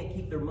why they can't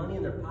keep their money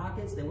in their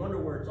pockets. They wonder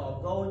where it's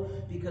all going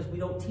because we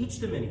don't teach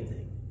them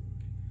anything.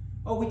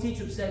 Oh, we teach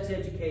them sex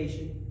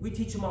education. We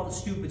teach them all the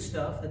stupid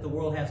stuff that the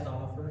world has to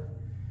offer.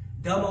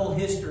 Dumb old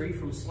history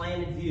from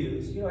slanted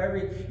views. You know,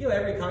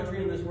 every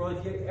country in this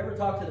world, if you ever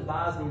talk to the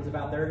Bosnians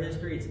about their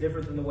history, it's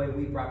different than the way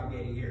we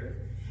propagate it here.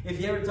 If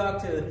you ever talk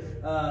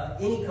to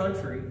any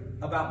country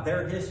about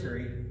their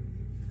history,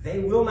 they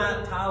will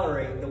not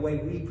tolerate the way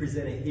we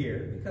present it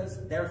here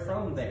because they're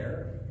from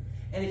there.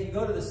 And if you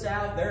go to the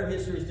South, their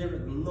history is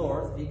different than the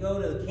North. If you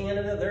go to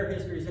Canada, their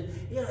history is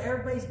different. You know,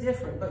 everybody's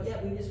different, but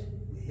yet we just,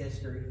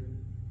 history,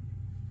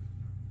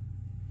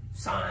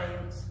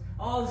 science,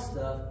 all this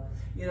stuff.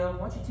 You know,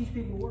 why don't you teach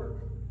people to work?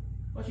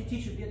 Why don't you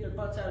teach them to get their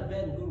butts out of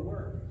bed and go to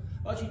work?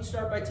 Why don't you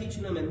start by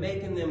teaching them and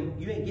making them,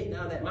 you ain't getting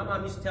out of that. My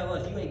mom used to tell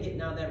us, you ain't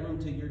getting out of that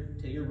room till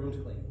your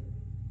room's clean.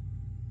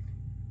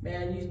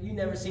 Man, you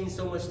never seen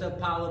so much stuff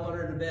pile up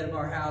under the bed of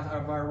our house,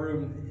 of our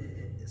room,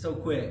 so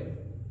quick.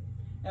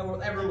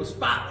 That room was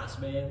spotless,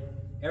 man.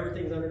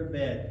 Everything's under the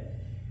bed.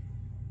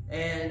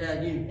 And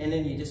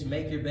then you just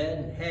make your bed,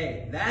 and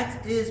hey,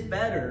 that is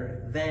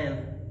better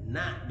than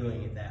not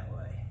doing it that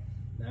way.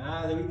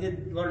 Now, we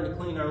did learn to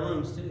clean our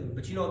rooms too.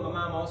 But you know what my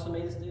mom also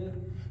made us do?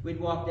 We'd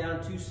walk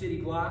down 2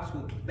 city blocks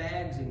with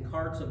bags and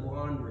carts of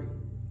laundry.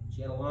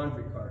 She had a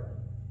laundry cart.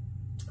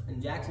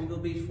 In Jacksonville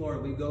Beach,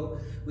 Florida,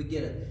 we'd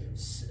get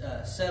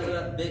a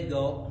 7-Up Big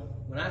Gulp.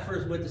 When I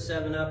first went to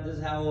 7-Up, this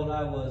is how old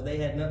I was, they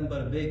had nothing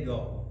but a Big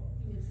Gulp.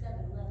 You mean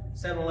 7-Eleven.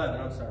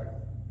 7-Eleven, I'm sorry.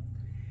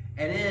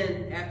 And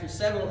then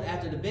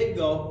after the Big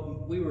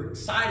Gulp, we were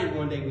excited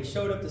one day. We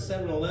showed up to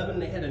 7-Eleven,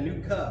 they had a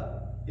new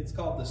cup. It's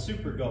called the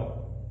Super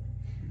Gulp.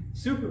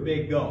 Super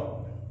Big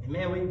Gulp. And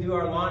man, we'd do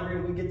our laundry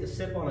and we'd get to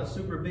sip on a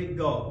Super Big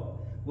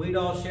Gulp. We'd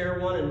all share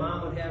one and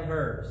Mom would have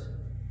hers.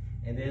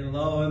 And then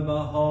lo and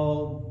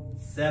behold,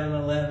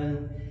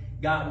 7-Eleven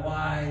got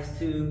wise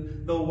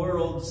to the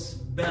world's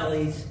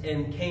bellies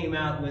and came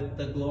out with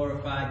the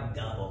glorified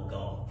double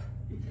gulp.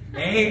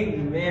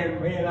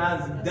 Amen, man, I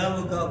was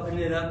double gulping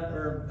it up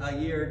for a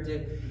year or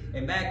two.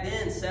 And back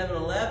then,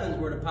 7-Elevens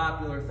were the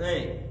popular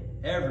thing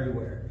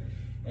everywhere.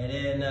 And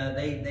then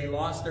they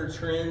lost their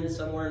trend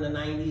somewhere in the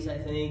 90s, I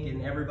think,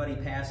 and everybody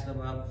passed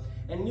them up.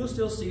 And you'll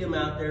still see them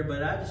out there,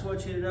 but I just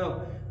want you to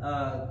know,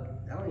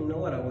 I don't even know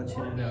what I want you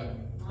to know.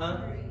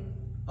 Huh?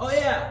 Oh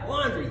yeah,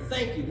 laundry,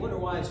 thank you. What are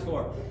wives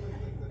for?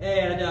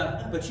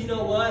 And, but you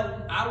know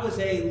what? I was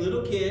a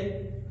little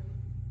kid,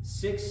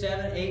 6,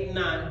 7, 8, and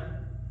 9.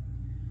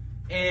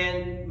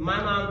 And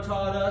my mom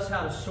taught us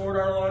how to sort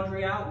our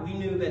laundry out. We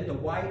knew that the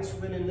whites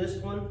went in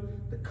this one,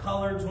 the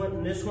coloreds went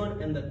in this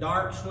one, and the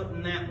darks went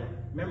in that one.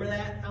 Remember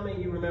that? How many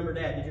of you remember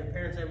that? Did your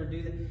parents ever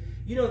do that?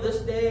 You know, this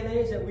day and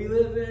age that we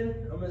live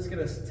in, I'm just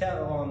going to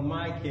tell on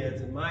my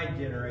kids and my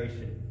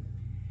generation.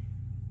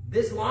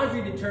 This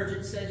laundry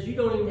detergent says you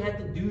don't even have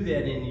to do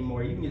that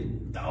anymore. You can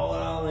just throw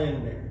it all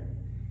in there.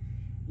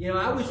 You know,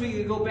 I wish we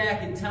could go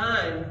back in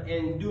time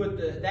and do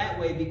it that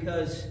way,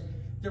 because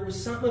there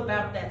was something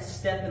about that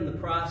step in the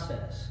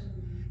process.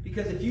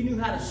 Because if you knew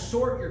how to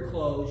sort your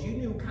clothes, you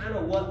knew kind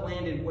of what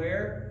landed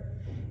where.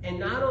 And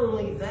not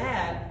only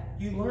that,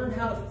 you learned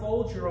how to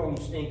fold your own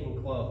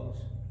stinking clothes.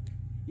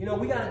 You know,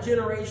 we got a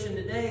generation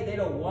today, they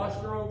don't wash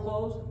their own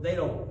clothes. They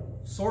don't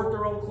sort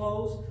their own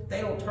clothes.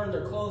 They don't turn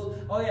their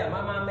clothes. Oh yeah,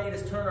 my mom made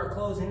us turn our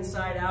clothes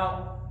inside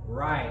out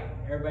right.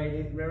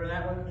 Everybody remember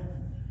that one?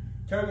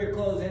 Turn your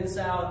clothes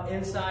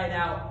inside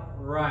out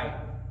right.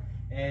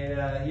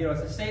 And you know,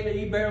 it's a statement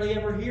you barely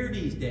ever hear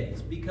these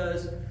days,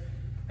 because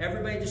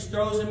everybody just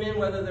throws them in,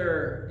 whether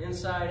they're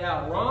inside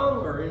out wrong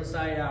or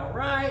inside out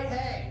right.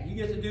 Hey, you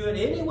get to do it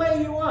any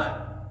way you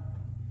want.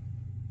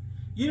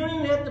 You don't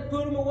even have to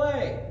put them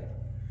away.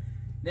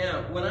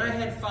 Now, when I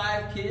had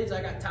 5 kids,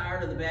 I got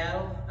tired of the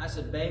battle. I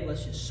said, babe,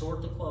 let's just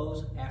sort the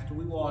clothes after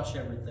we wash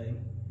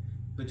everything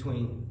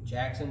between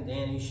Jackson,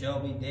 Danny,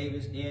 Shelby,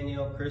 Davis,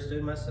 Danielle, Krista,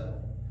 and myself.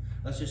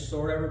 Let's just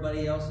sort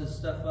everybody else's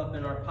stuff up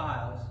in our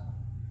piles.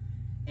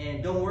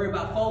 And don't worry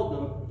about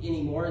folding them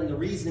anymore. And the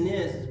reason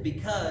is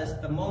because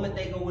the moment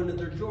they go into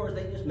their drawers,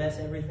 they just mess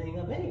everything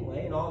up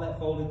anyway, and all that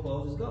folded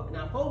clothes is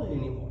not folded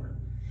anymore.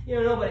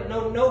 You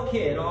know, no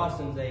kid,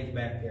 Austin's age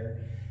back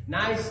there,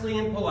 nicely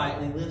and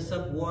politely lifts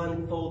up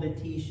one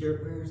folded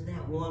t-shirt. Where's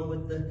that one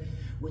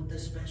with the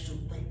special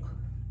thing?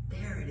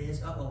 There it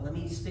is. Uh-oh, let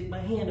me stick my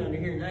hand under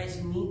here nice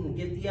and neat and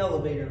get the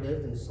elevator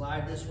lift and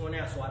slide this one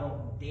out so I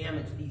don't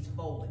damage these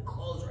folded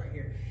clothes right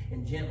here,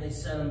 and gently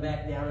set them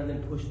back down and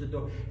then push the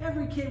door.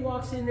 Every kid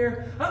walks in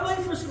there, I'm late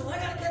for school, I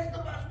gotta catch the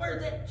bus,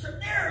 where's that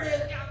shirt? There it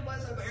is, God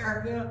bless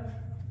America.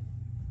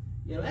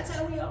 You know, that's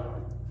how we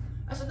are.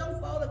 I said, don't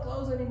fold the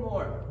clothes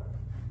anymore.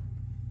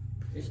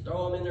 Just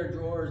throw them in their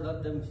drawers,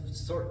 let them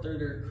sort through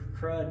their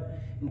crud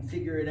and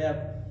figure it out.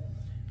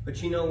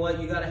 But you know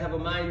what? You got to have a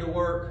mind to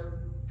work.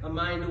 A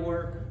mind to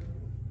work.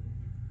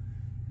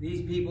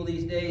 These people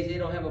these days, they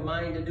don't have a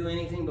mind to do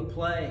anything but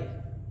play.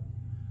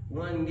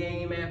 One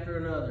game after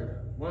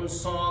another. One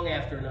song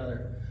after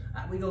another.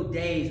 We go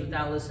days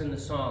without listening to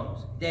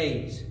songs.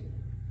 Days.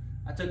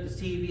 I took the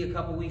TV a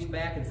couple weeks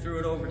back and threw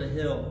it over the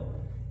hill.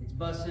 It's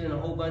busted in a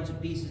whole bunch of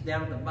pieces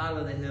down at the bottom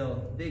of the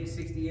hill. Big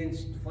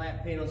 60-inch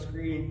flat panel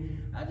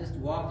screen. I just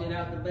walked it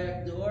out the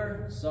back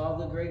door, saw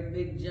the great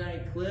big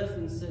giant cliff,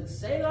 and said,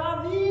 "C'est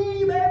la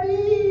vie,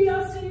 baby,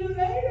 I'll see you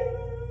later."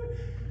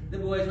 The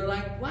boys were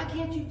like, "Why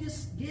can't you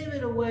just give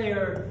it away?"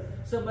 Or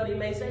somebody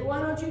may say,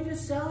 "Why don't you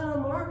just sell it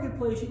on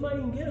Marketplace? You might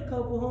even get a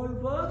couple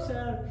 $100 out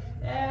of it."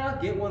 Yeah,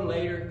 I'll get one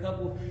later.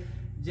 Little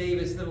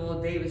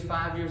Davis,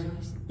 5 years old,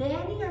 he said,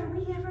 "Daddy, are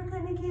we ever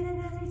going to get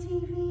another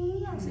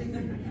TV?" I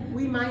said,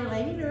 "We might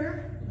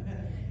later."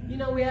 You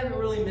know, we haven't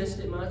really missed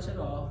it much at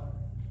all.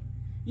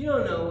 You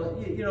don't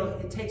know, you know,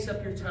 it takes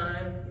up your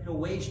time. It'll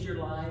waste your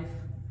life.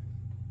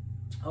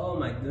 Oh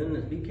my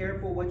goodness, be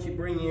careful what you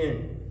bring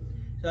in.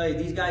 Tell you,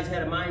 these guys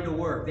had a mind to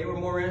work. They were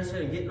more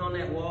interested in getting on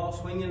that wall,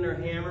 swinging their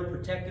hammer,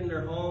 protecting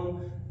their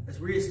home,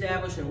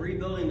 reestablishing and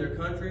rebuilding their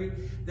country,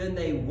 than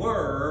they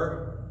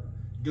were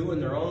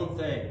doing their own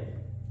thing,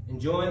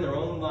 enjoying their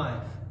own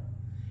life.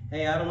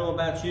 Hey, I don't know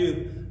about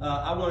you.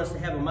 I want us to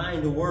have a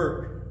mind to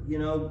work. You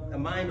know, a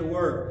mind to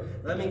work.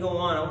 Let me go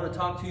on. I want to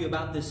talk to you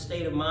about this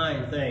state of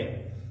mind thing.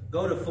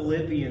 Go to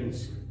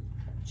Philippians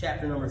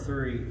chapter number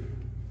 3.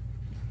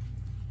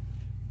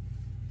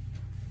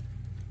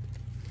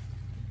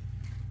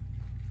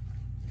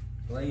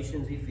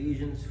 Galatians,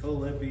 Ephesians,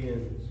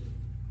 Philippians.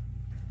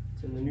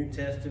 It's in the New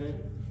Testament.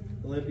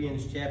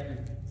 Philippians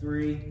chapter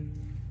 3.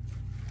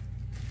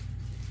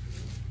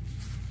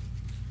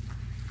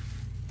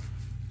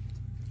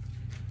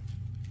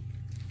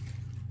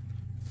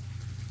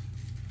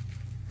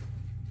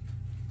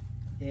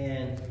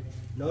 And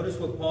notice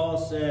what Paul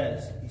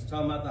says. He's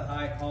talking about the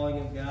high calling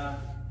of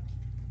God.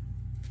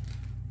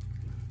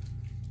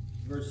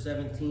 Verse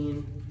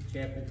 17,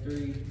 chapter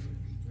 3.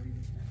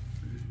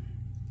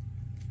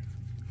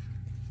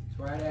 It's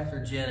right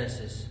after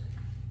Genesis.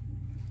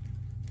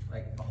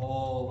 Like a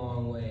whole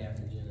long way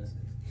after Genesis.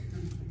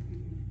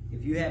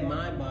 If you have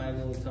my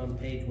Bible, it's on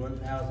page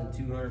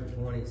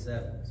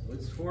 1227. So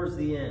it's towards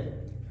the end.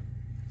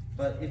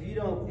 But if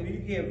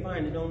you can't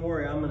find it, don't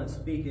worry. I'm going to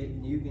speak it,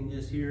 and you can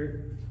just hear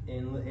it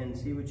and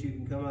see what you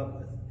can come up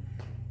with.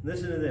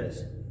 Listen to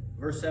this.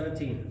 Verse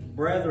 17.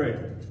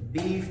 Brethren,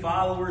 be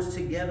followers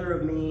together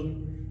of me,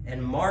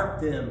 and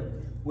mark them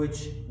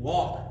which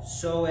walk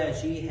so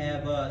as ye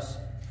have us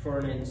for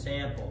an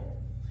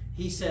ensample.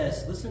 He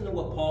says, listen to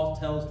what Paul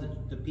tells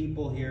the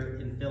people here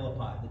in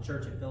Philippi, the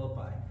church at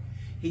Philippi.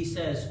 He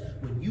says,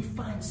 when you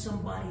find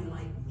somebody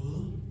like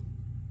me,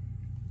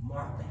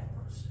 mark that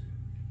person.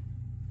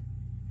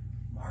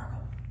 Mark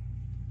them.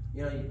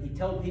 You know, he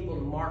told people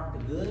to mark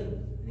the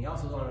good, and he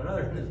also on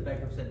another end of the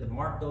spectrum said to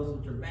mark those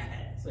which are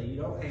bad, so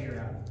you don't hang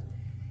around.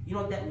 You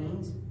know what that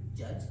means?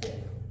 Judge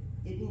them.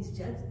 It means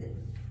judge them.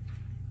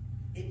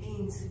 It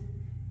means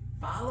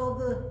follow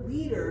the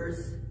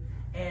leaders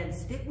and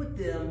stick with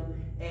them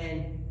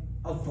and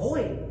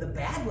avoid the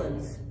bad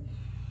ones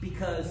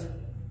because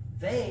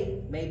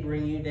they may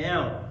bring you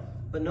down.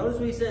 But notice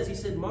what he says. He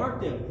said,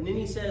 mark them. And then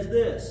he says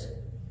this.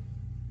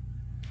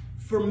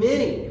 For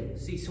many.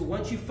 See, so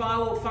once you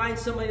find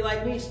somebody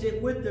like me,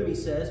 stick with them, he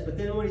says. But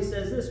then when he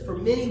says this, for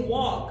many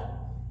walk,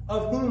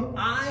 of whom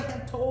I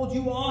have told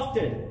you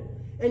often,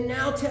 and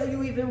now tell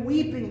you even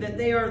weeping, that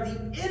they are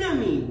the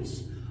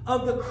enemies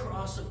of the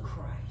cross of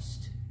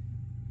Christ.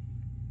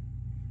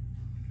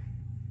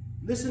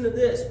 Listen to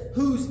this.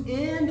 Whose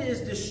end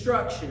is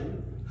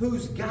destruction,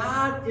 whose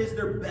God is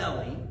their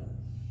belly,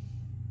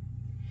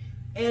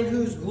 and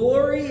whose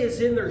glory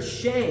is in their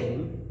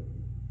shame.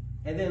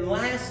 And then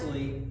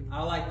lastly,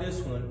 I like this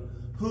one,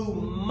 who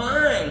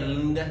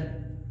mind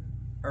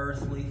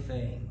earthly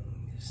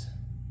things.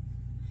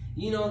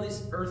 You know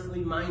this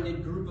earthly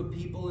minded group of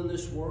people in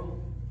this world?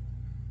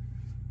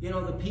 You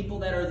know, the people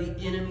that are the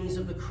enemies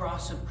of the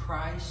cross of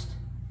Christ.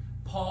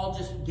 Paul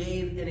just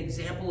gave an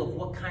example of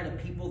what kind of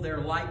people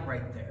they're like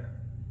right there.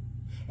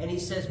 And he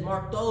says,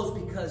 mark those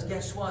because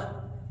guess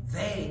what?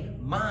 They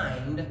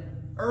mind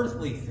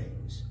earthly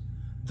things.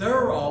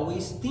 They're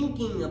always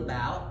thinking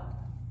about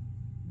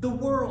the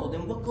world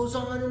and what goes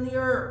on in the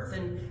earth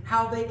and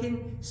how they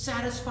can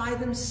satisfy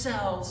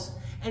themselves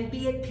and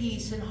be at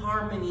peace and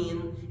harmony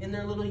in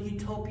their little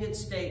utopian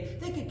state.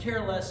 They could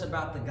care less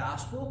about the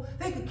gospel.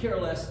 They could care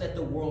less that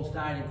the world's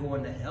dying and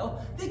going to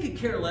hell. They could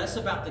care less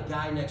about the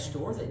guy next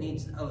door that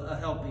needs a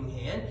helping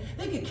hand.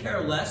 They could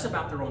care less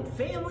about their own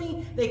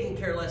family. They can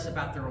care less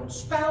about their own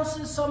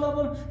spouses, some of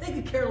them. They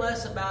could care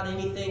less about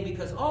anything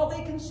because all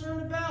they're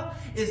concerned about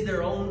is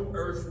their own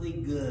earthly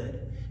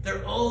good,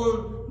 their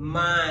own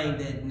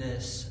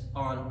mindedness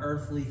on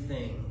earthly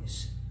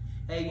things.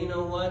 Hey, you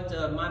know what?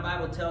 My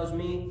Bible tells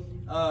me,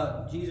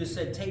 Jesus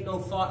said, take no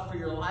thought for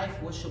your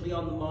life, what shall be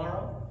on the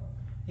morrow.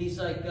 He's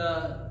like,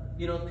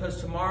 you know,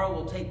 because tomorrow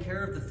will take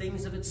care of the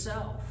things of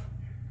itself.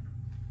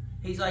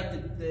 He's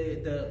like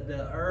the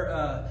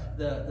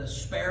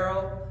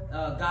sparrow.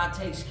 God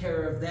takes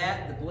care of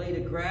that. The blade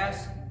of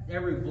grass,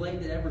 every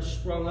blade that ever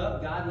sprung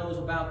up, God knows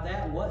about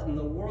that. What in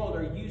the world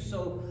are you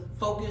so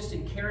focused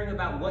and caring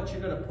about what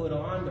you're going to put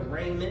on, the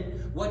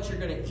raiment, what you're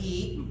going to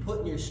eat and put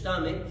in your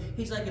stomach?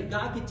 He's like, if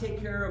God could take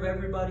care of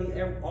everybody,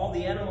 all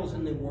the animals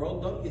in the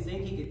world, don't you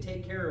think he could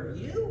take care of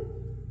you?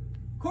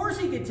 Of course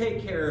he could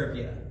take care of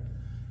you.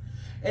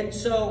 And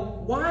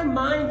so, why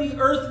mind the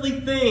earthly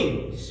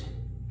things?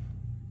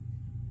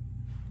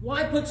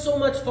 Why put so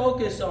much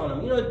focus on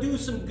them? You know, do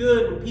some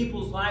good in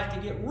people's life to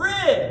get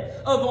rid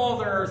of all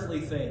their earthly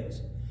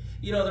things.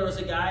 You know, there was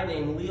a guy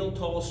named Leo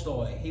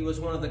Tolstoy. He was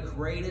one of the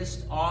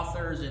greatest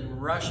authors in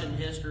Russian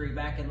history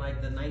back in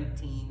like the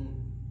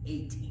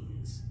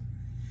 1918s.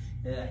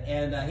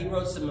 And he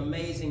wrote some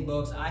amazing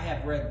books. I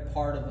have read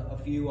part of a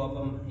few of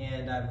them,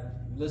 and I've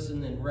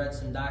listened and read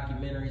some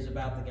documentaries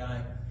about the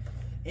guy.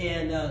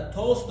 And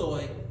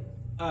Tolstoy,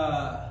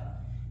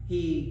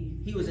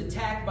 he was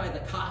attacked by the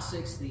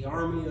Cossacks, the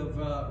army of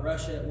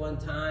Russia at one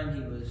time.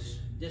 He was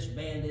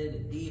disbanded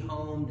and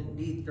dehomed and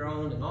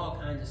dethroned and all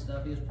kinds of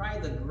stuff. He was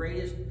probably the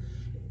greatest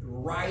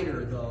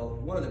writer,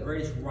 though, one of the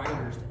greatest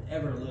writers to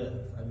ever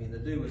live. I mean, the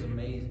dude was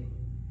amazing.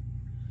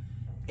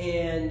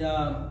 And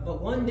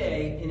but one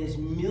day, in his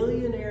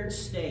millionaire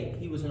state,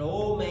 he was an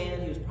old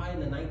man. He was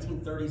probably in the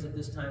 1930s at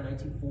this time,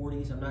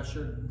 1940s. I'm not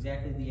sure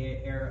exactly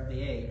the era,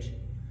 the age.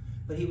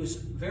 But he was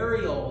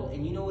very old,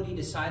 and you know what he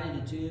decided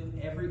to do?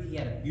 He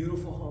had a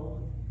beautiful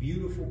home,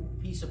 beautiful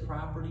piece of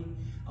property,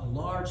 a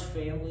large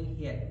family.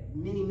 He had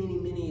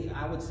many,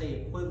 I would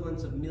say,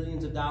 equivalents of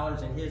millions of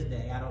dollars in his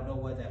day. I don't know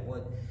what that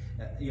would,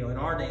 you know, in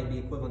our day it'd be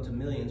equivalent to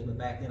millions, but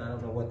back then I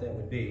don't know what that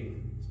would be,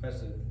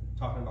 especially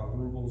talking about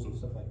rubles and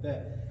stuff like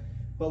that.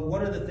 But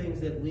one of the things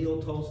that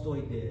Leo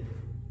Tolstoy did,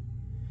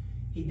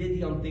 he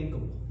did the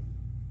unthinkable.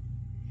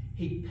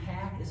 He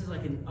packed, this is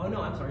like in, oh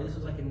no, I'm sorry, this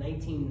was like in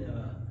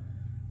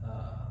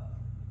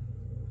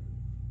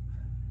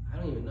I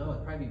don't even know,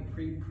 it'd probably be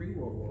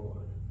pre-World War I.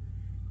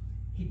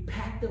 He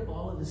packed up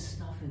all of his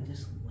stuff and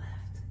just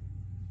left.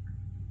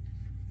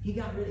 He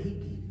got rid of,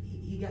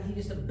 he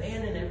just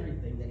abandoned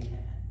everything that he had.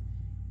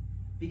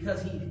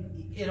 Because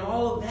in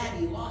all of that,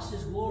 he lost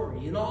his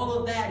glory. In all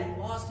of that, he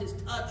lost his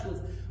touch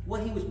with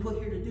what he was put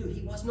here to do.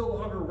 He was no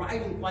longer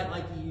writing quite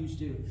like he used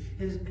to.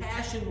 His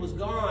passion was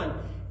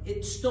gone.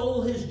 It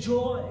stole his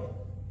joy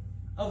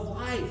of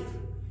life.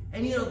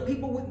 And, you know,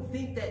 people wouldn't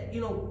think that,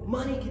 you know,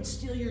 money can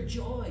steal your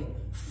joy.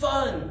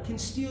 Fun can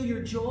steal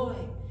your joy.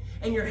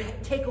 And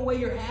take away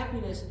your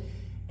happiness.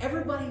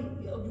 Everybody,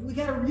 we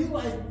got to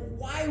realize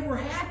why we're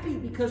happy.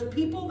 Because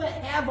people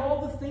that have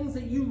all the things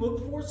that you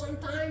look for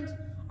sometimes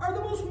are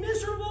the most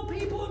miserable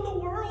people in the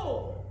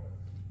world.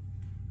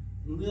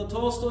 And Leo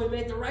Tolstoy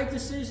made the right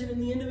decision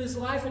in the end of his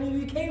life, and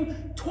he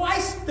became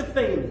twice the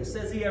famous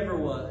as he ever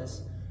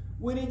was.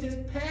 when he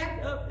just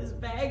packed up his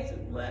bags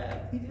and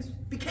left. He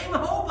just became a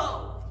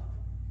hobo.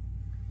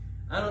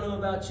 I don't know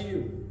about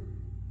you,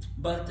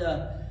 but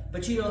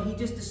you know, he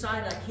just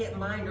decided, I can't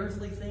mind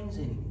earthly things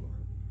anymore.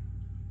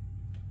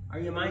 Are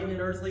you minding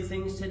earthly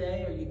things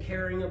today? Are you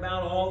caring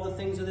about all the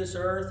things of this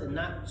earth and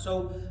not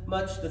so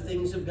much the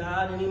things of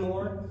God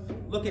anymore?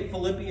 Look at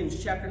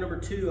Philippians chapter number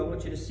 2. I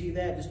want you to see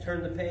that. Just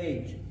turn the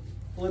page.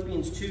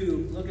 Philippians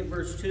 2, look at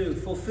verse 2.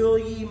 Fulfill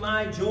ye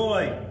my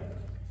joy,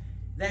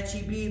 that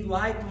ye be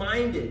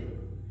like-minded,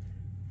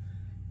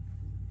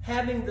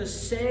 having the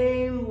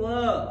same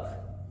love,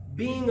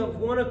 being of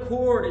one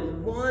accord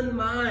and one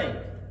mind.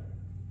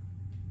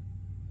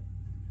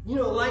 You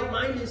know,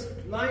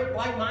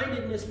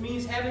 like-mindedness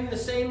means having the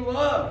same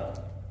love.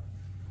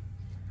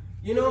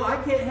 You know, I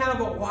can't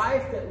have a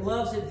wife that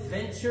loves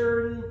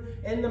adventure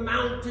and the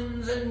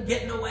mountains and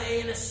getting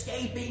away and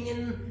escaping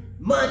and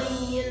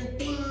money and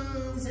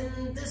things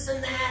and this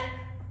and that.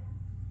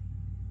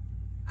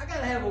 I got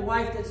to have a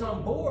wife that's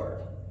on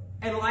board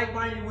and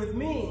like-minded with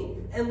me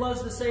and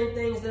loves the same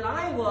things that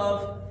I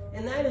love,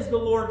 and that is the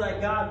Lord thy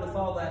God with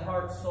all thy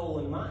heart, soul,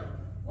 and mind,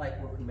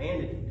 like we're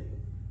commanded to do.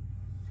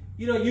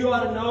 You know, you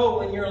ought to know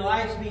when your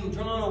life's being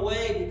drawn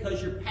away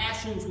because your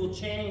passions will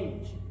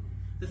change.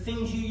 The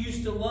things you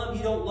used to love,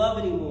 you don't love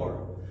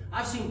anymore.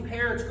 I've seen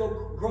parents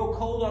grow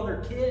cold on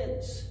their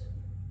kids.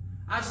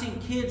 I've seen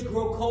kids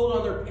grow cold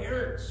on their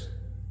parents.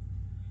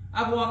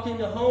 I've walked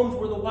into homes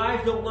where the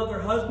wives don't love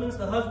their husbands,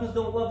 the husbands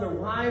don't love their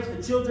wives,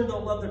 the children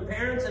don't love their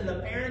parents, and the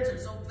parents are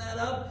so fed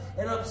up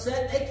and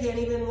upset they can't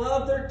even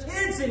love their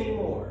kids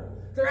anymore.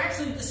 They're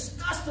actually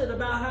disgusted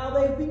about how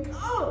they've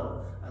become.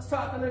 I was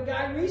talking to a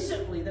guy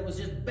recently that was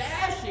just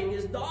bashing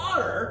his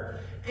daughter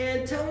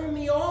and telling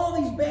me all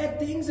these bad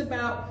things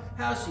about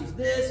how she's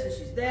this and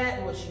she's that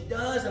and what she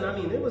does. And I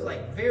mean, it was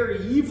like very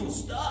evil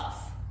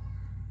stuff.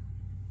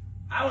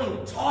 I don't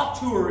even talk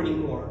to her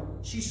anymore.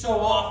 She's so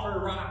off her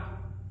rock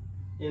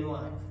in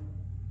life.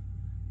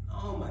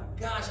 Oh my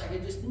gosh, I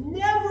could just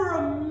never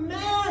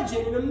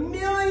imagine in a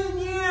million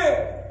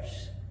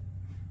years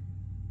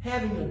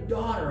having a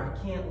daughter I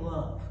can't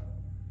love.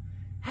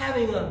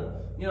 Having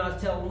a, you know, I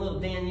was telling little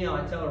Danielle,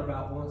 I tell her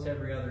about once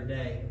every other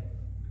day.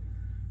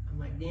 I'm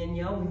like,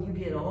 Danielle, when you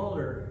get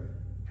older,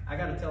 I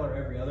got to tell her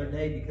every other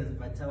day, because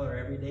if I tell her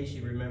every day, she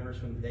remembers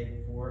from the day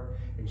before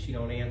and she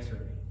don't answer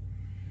me.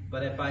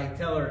 But if I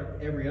tell her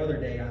every other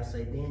day, I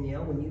say,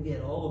 Danielle, when you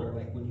get older,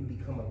 like when you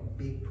become a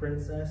big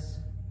princess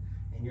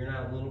and you're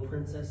not a little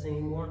princess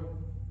anymore,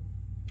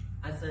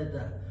 I said,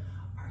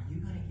 are you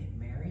going to get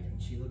married?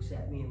 And she looks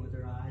at me with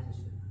her eyes and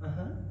she said,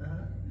 uh-huh.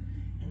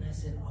 And I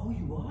said, oh,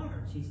 you are?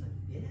 And she's like,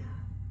 yeah.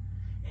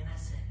 And I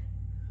said,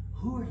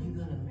 who are you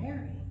going to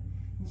marry?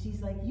 And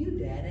she's like, you,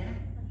 Dada.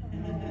 I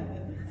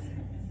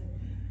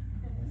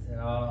said,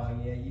 oh,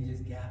 yeah, you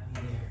just got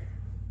me there.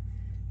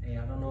 Hey,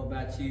 I don't know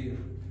about you.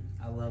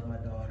 I love my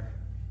daughter.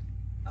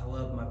 I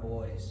love my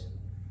boys.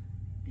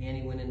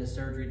 Danny went into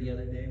surgery the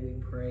other day. We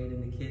prayed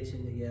in the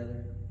kitchen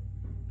together,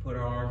 put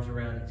our arms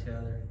around each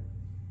other.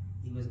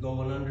 He was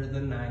going under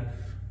the knife.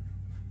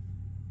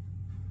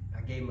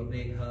 I gave him a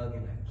big hug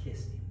and I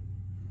kissed him.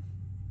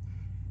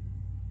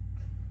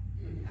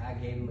 I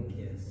gave him a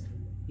kiss.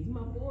 He's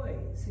my boy,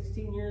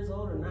 16 years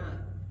old or not.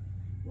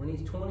 When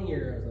he's 20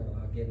 years old,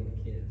 I'll give him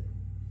a kiss.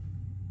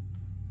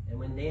 And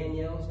when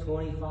Danielle's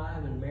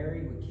 25 and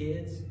married with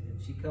kids,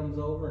 if she comes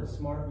over and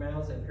smart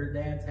mouths at her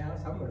dad's house,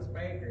 I'm going to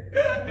spank her.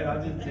 And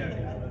I'm just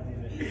joking. I don't do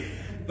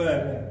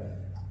that.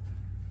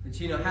 But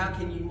you know, how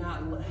can you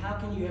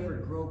ever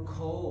grow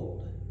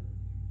cold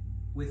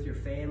with your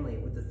family,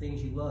 with the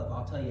things you love?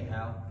 I'll tell you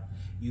how.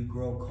 You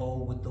grow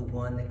cold with the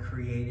one that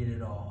created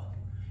it all.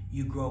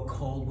 You grow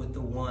cold with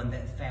the one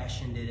that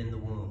fashioned it in the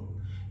womb.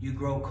 You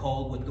grow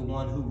cold with the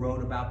one who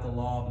wrote about the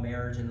law of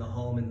marriage in the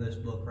home in this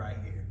book right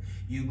here.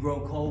 You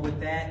grow cold with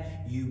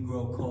that, you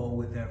grow cold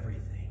with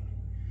everything.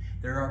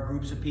 There are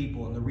groups of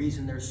people, and the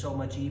reason there's so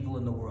much evil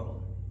in the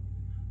world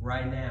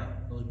right now,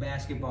 those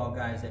basketball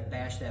guys that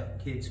bashed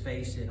that kid's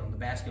face in on the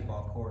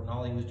basketball court, and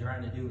all he was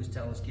trying to do was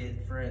tell his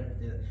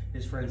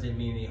friends didn't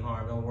mean any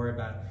harm, don't worry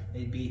about it.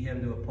 They beat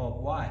him to a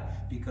pulp. Why?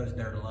 Because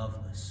they're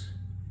loveless.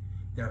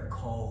 They're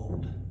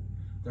cold.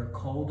 They're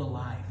cold to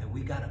life. And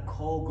we got a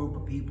cold group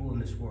of people in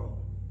this world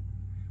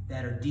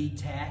that are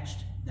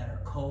detached, that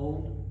are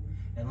cold.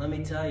 And let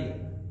me tell you,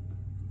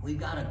 we've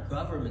got a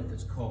government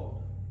that's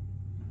cold.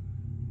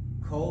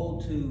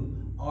 Cold to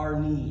our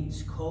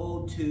needs.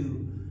 Cold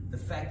to the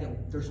fact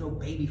that there's no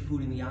baby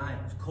food in the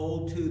aisles.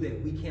 Cold to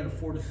that we can't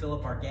afford to fill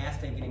up our gas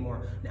tank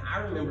anymore. Now, I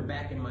remember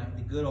back in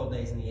the good old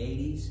days in the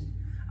 80s,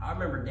 I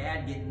remember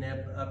Dad getting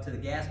up to the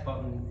gas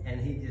pump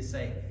and he'd just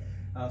say,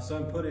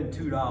 son, put in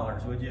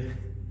 $2, would you?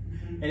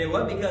 And it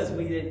wasn't because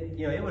we didn't,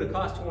 you know, it would have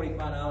cost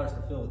 $25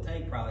 to fill the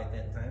tank probably at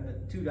that time,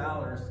 but $2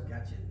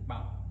 got you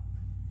about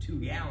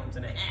 2.5 gallons.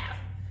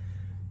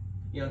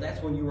 You know,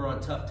 that's when you were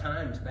on tough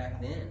times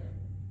back then.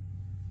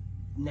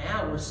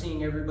 Now we're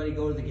seeing everybody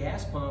go to the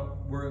gas pump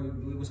where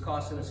it was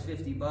costing us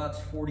 $50,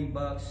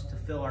 $40 to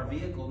fill our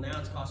vehicle. Now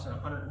it's costing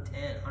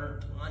 $110,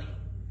 $120.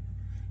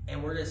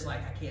 and we're just like,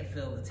 I can't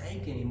fill the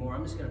tank anymore.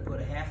 I'm just going to put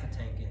a half a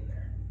tank in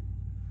there.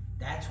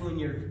 That's when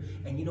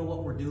and you know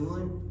what we're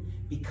doing?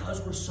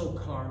 Because we're so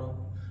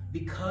carnal,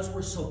 because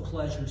we're so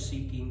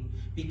pleasure-seeking,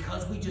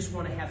 because we just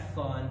want to have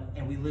fun,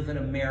 and we live in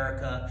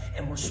America,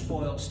 and we're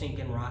spoiled,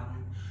 stinking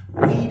rotten,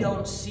 we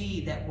don't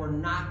see that we're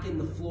knocking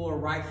the floor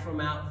right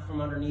from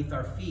underneath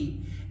our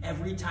feet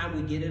every time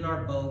we get in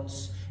our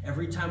boats,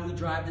 every time we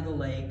drive to the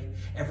lake,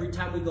 every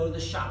time we go to the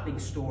shopping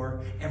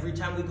store, every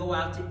time we go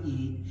out to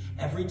eat,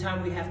 every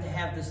time we have to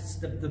have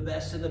the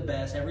best of the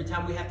best, every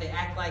time we have to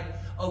act like,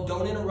 oh,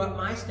 don't interrupt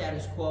my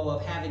status quo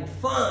of having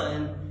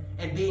fun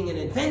and being an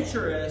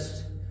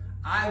adventurist.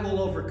 I will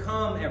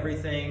overcome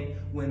everything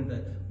when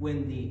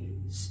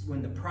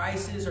the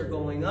prices are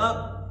going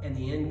up and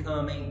the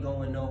income ain't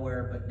going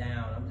nowhere but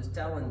down. I'm just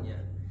telling you,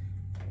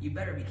 you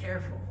better be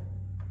careful.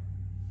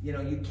 You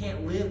know, you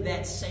can't live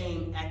at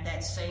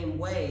that same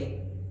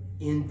way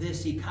in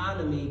this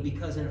economy,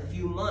 because in a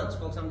few months,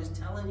 folks, I'm just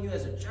telling you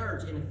as a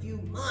church, in a few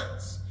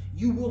months,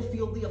 you will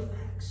feel the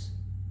effects.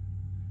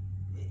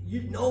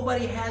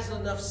 Nobody has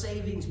enough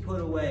savings put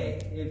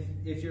away.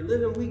 If you're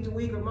living week to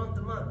week or month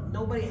to month,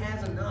 nobody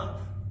has enough.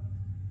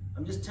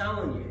 I'm just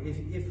telling you,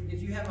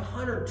 if you have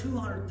 $100,000,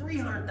 $200,000,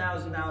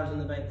 $300,000 in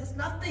the bank, that's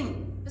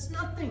nothing. That's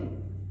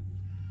nothing.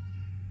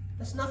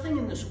 That's nothing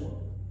in this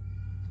world.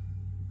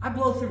 I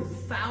blow through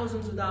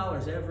thousands of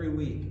dollars every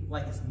week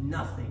like it's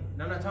nothing.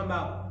 And I'm not talking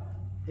about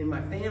in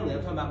my family,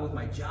 I'm talking about with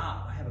my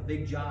job. I have a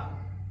big job,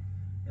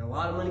 and a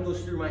lot of money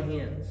goes through my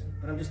hands.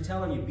 But I'm just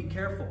telling you, be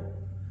careful.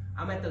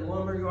 I'm at the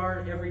lumber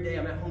yard every day.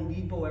 I'm at Home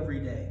Depot every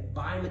day,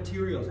 buying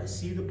materials. I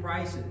see the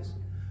prices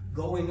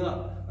going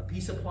up. A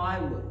piece of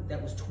plywood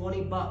that was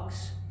 20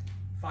 bucks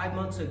 5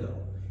 months ago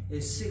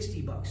is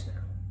 60 bucks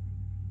now.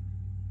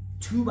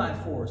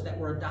 2x4s that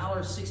were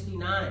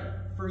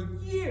 $1.69 for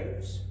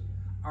years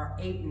are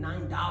 $8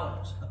 and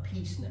 $9 a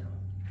piece now.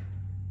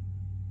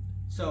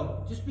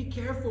 So just be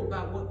careful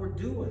about what we're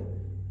doing.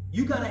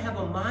 You got to have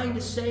a mind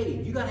to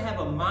save. You got to have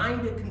a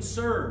mind to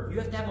conserve. You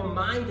have to have a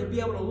mind to be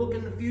able to look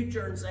in the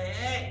future and say,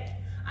 hey,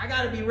 I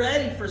got to be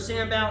ready for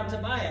Sanballat and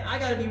Tobiah. I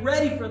got to be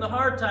ready for the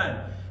hard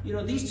time. You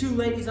know, these two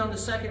ladies on the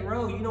second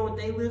row, you know what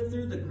they lived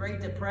through? The Great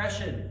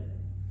Depression.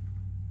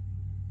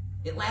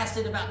 It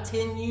lasted about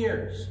 10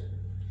 years.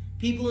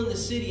 People in the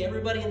city,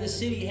 everybody in the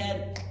city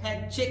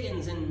had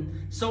chickens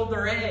and sold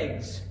their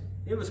eggs.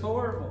 It was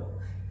horrible.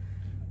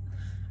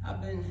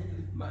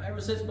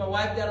 Ever since my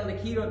wife got on the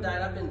keto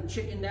diet, I've been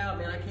chickened out,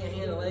 man. I can't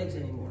handle eggs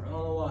anymore. I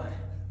don't know why.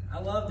 I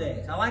loved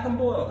eggs. I like them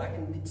boiled. I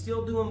can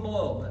still do them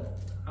boiled, but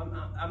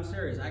I'm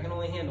serious. I can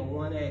only handle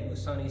one egg with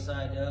sunny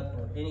side up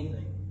or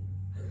anything.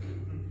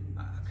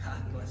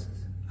 God bless it.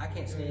 I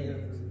can't stand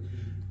eggs.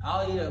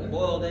 I'll eat a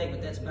boiled egg,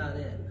 but that's about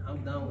it.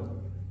 I'm done with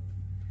them.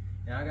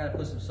 And I got to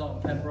put some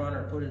salt and pepper on it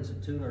or put in some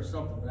tuna or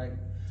something.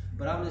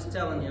 But I'm just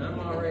telling you, I'm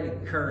already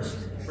cursed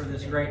for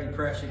this Great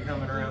Depression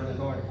coming around the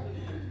corner.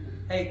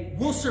 Hey,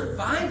 we'll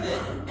survive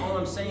it. All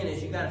I'm saying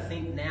is you got to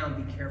think now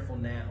and be careful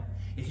now.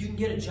 If you can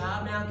get a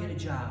job now, get a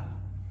job.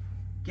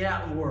 Get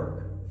out and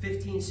work.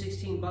 15,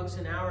 16 bucks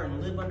an hour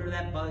and live under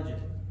that budget.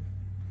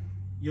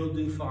 You'll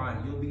do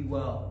fine. You'll be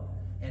well.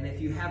 And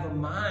if you have a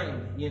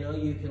mind, you know,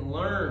 you can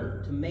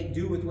learn to make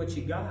do with what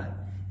you got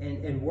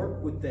and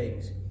work with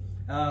things.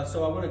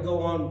 So I want to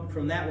go on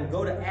from that one.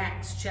 Go to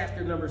Acts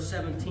chapter number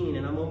 17,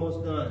 and I'm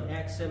almost done.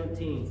 Acts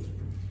 17.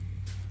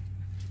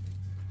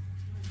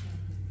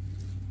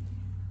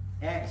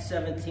 Acts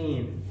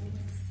 17.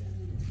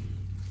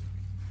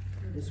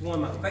 This is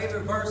one of my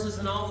favorite verses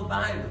in all the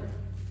Bible.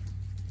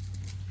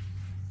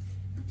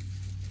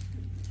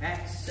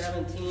 Acts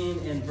 17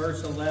 and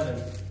verse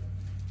 11.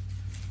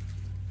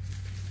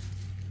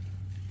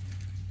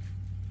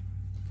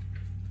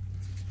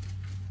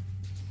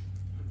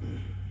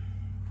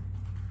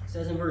 It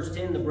says in verse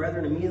 10, the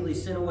brethren immediately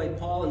sent away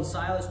Paul and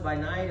Silas by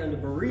night unto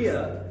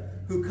Berea,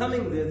 who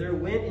coming thither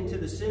went into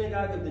the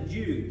synagogue of the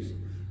Jews.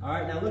 All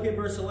right, now look at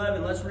verse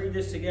 11. Let's read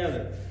this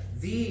together.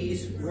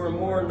 These were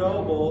more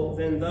noble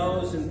than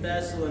those in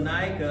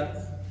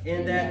Thessalonica,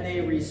 in that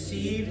they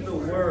received the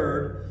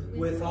word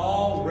with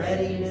all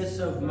readiness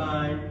of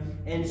mind,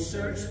 and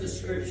searched the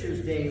scriptures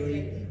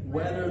daily,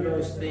 whether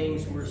those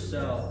things were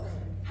so.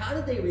 How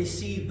did they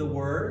receive the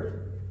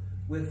word?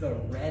 With a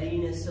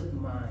readiness of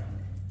mind.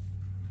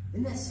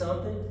 Isn't that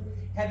something?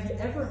 Have you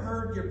ever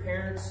heard your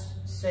parents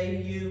say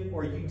to you,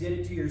 or you did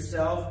it to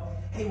yourself,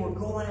 hey, we're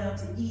going out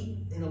to eat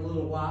in a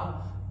little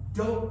while.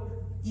 Don't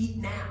eat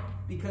now,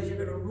 because you're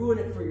going to ruin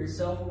it for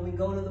yourself when we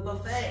go to the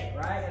buffet,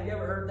 right? Have you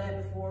ever heard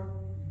that before?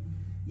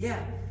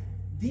 Yeah.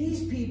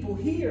 These people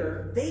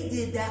here, they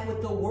did that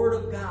with the Word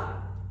of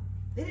God.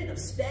 They didn't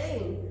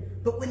abstain,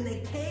 but when they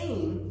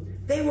came,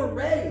 they were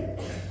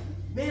ready.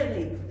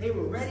 Man, they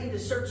were ready to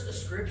search the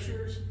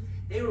Scriptures.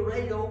 They were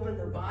ready to open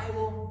their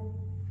Bible.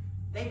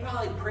 They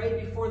probably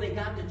prayed before they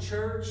got to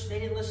church. They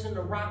didn't listen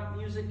to rock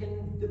music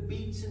and the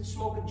beats and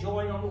smoke a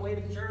joint on the way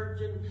to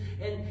church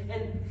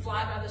and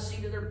fly by the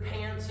seat of their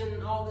pants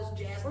and all this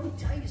jazz. Let me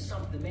tell you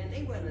something, man.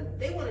 They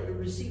wanted to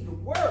receive the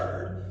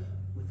word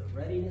with a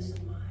readiness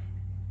of mind.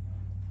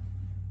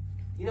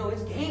 You know,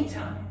 it's game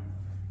time.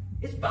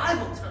 It's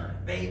Bible time,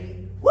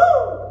 baby. Woo!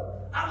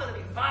 I'm going to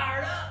be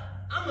fired up.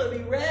 I'm going to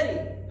be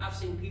ready. I've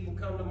seen people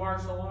come to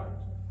martial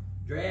arts,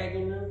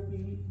 dragging their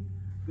feet,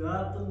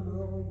 got the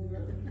long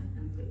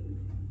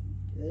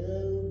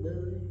oh,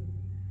 buddy.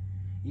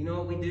 You know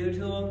what we do to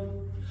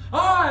them?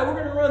 All right, we're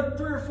going to run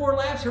 3 or 4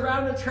 laps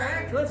around the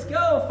track. Let's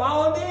go.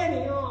 Follow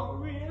Danny. Oh,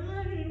 man,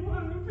 I didn't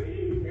want to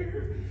be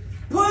here.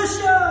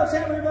 Push-ups,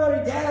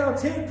 everybody down.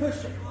 10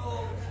 push-ups.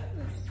 Oh,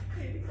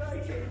 God, I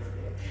can't stand.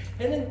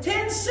 And then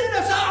 10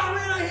 sit-ups. Oh,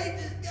 man, I hate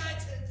this guy.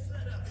 10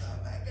 sit-ups.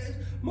 Oh, my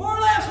goodness. More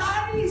laps.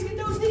 High knees. Get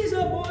those knees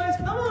up, boys.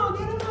 Come on,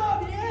 get them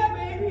up. Yeah,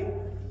 baby.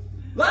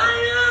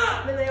 Line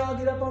up. And they all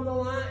get up on the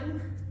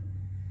line.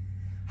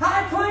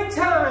 High plank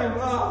time.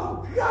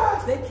 Oh,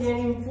 gosh. They can't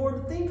even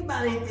afford to think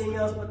about anything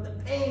else but the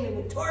pain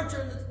and the torture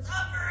and the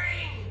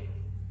suffering.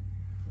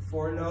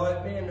 Before you know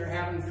it, man, they're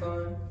having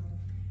fun.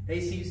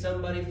 They see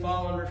somebody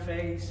fall on their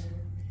face.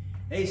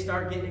 They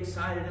start getting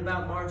excited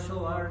about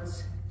martial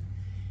arts.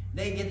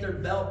 They get their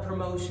belt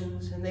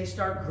promotions and they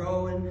start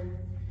growing.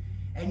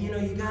 And you know,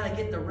 you got to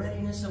get the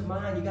readiness of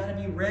mind. You got to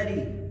be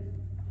ready.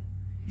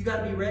 You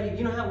got to be ready.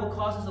 You know what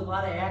causes a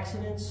lot of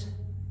accidents?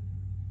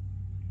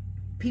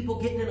 People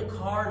getting in a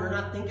car and they're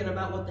not thinking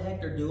about what the heck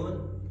they're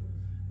doing.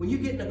 When you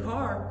get in a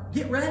car,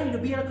 get ready to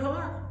be in a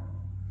car.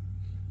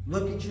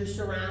 Look at your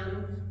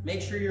surroundings.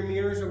 Make sure your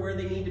mirrors are where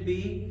they need to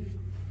be.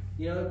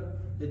 You know,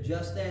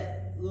 adjust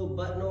that little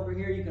button over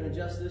here. You can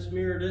adjust this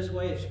mirror this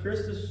way. If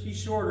Krista, she's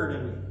shorter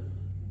than me.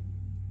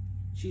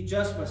 She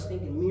adjusts my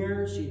stinking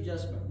mirror. She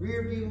adjusts my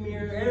rear view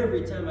mirror.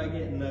 Every time I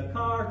get in the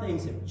car,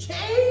 things have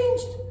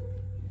changed.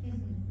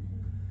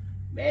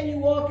 Man, you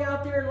walk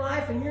out there in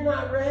life and you're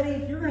not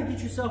ready, you're going to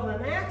get yourself in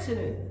an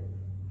accident.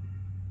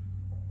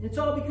 It's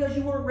all because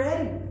you weren't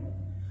ready.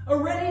 A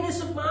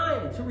readiness of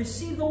mind to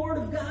receive the Word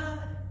of God.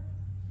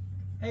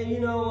 Hey,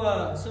 you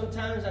know,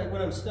 sometimes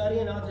when I'm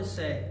studying, I'll just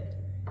say,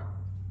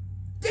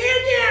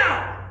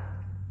 Danielle!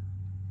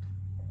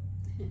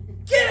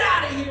 Get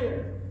out of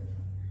here!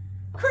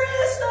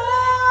 Krista!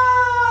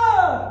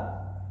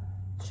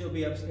 She'll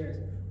be upstairs.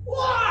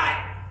 What?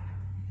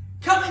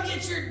 Come and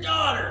get your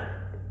daughter.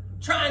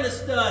 Trying to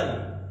study.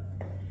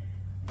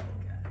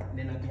 And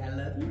then I'll be, I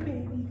love you,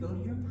 baby. Go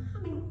to your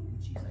mommy.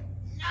 And she's like,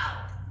 no,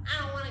 I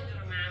don't want to go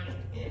to mommy.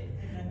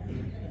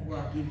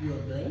 Well, I'll give you a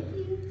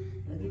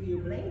blankie. I'll give you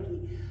a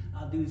blankie.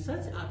 I'll do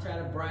such. I'll try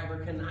to bribe her,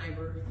 connive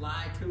her,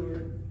 lie to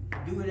her,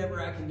 do whatever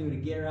I can do to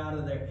get her out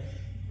of there.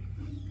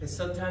 Because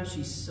sometimes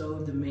she's so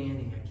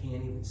demanding, I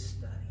can't even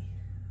study.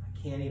 I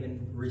can't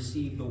even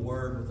receive the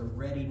Word with a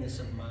readiness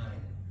of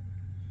mind.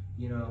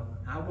 You know,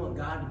 I want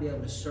God to be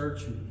able to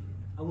search me.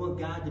 I want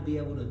God to be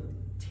able to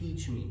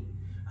teach me.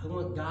 I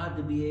want God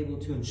to be able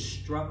to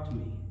instruct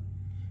me.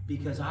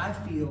 Because I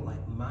feel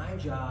like my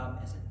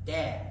job as a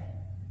dad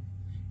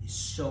is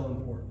so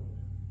important.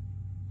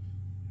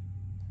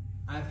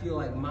 I feel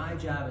like my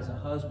job as a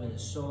husband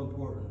is so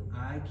important.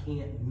 I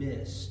can't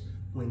miss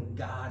when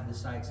God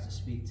decides to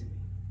speak to me.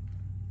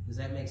 Does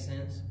that make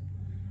sense?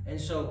 And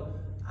so,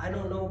 I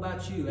don't know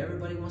about you.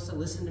 Everybody wants to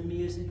listen to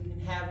music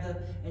and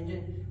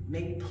and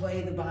maybe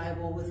play the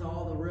Bible with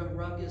all the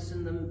ruckus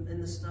and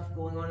the stuff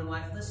going on in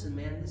life. Listen,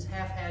 man, this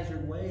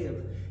haphazard way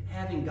of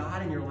having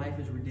God in your life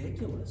is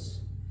ridiculous.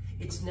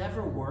 It's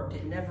never worked.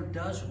 It never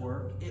does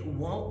work. It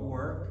won't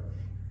work.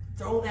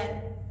 Throw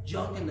that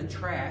junk in the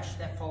trash,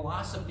 that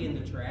philosophy in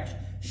the trash.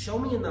 Show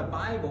me in the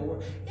Bible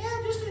where,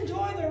 yeah, just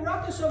enjoy the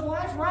ruckus of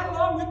life right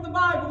along with the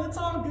Bible. It's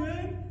all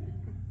good.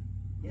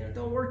 You know,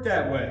 don't work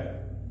that way.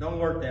 Don't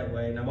work that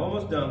way. And I'm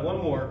almost done.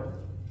 One more.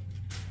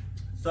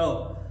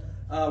 So,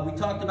 we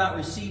talked about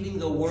receiving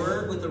the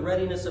Word with the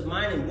readiness of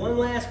mind. And one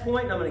last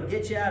point, and I'm going to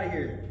get you out of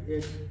here.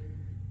 It's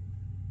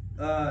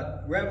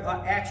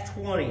Acts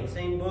 20.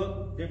 Same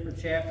book, different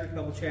chapter, a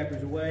couple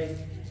chapters away.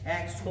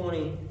 Acts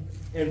 20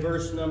 and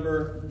verse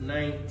number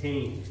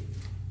 19.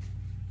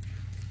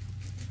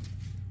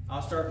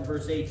 I'll start in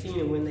verse 18.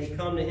 And when they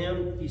come to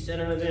him, he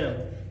said unto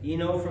them, Ye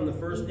know from the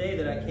first day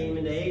that I came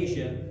into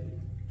Asia,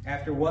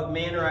 after what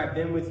manner I've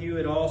been with you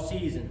at all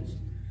seasons.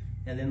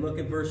 And then look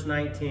at verse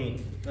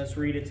 19. Let's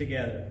read it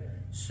together.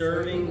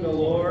 Serving the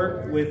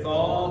Lord with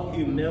all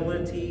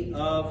humility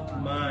of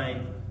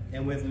mind,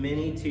 and with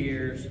many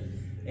tears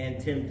and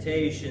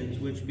temptations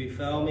which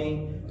befell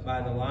me by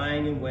the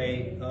lying in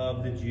wait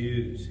of the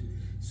Jews.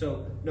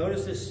 So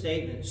notice this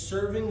statement,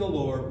 serving the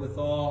Lord with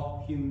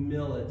all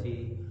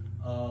humility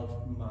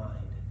of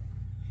mind.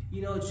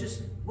 You know, it's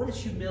just, what is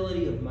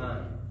humility of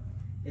mind?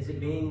 Is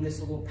it being this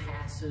little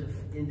passive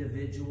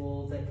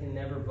individual that can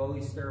never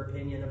voice their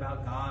opinion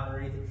about God or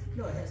anything?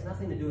 No, it has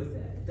nothing to do with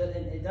that.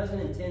 It doesn't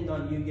intend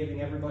on you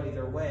giving everybody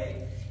their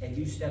way and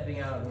you stepping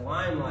out of the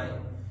limelight.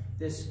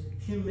 This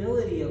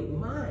humility of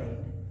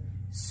mind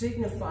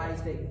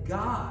signifies that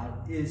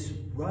God is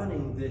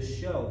running this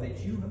show, that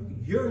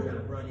you're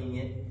not running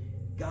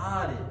it,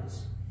 God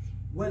is.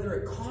 Whether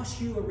it costs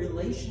you a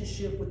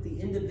relationship with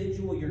the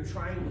individual you're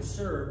trying to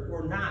serve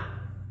or not.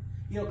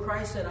 You know,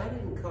 Christ said, I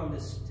didn't come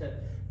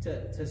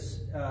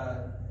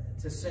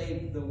to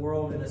save the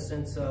world in a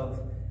sense of,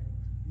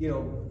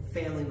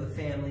 family with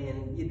family,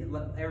 and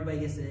everybody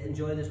gets to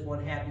enjoy this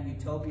one happy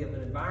utopia of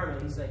an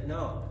environment. He's like,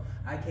 no,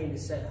 I came to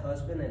set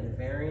husband at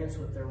variance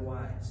with their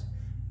wives.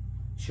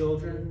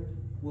 Children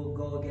will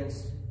go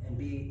against and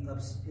be,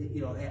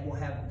 will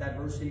have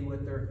diversity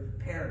with their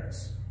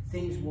parents.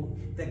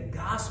 The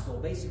gospel,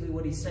 basically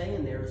what he's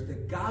saying there is the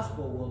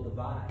gospel will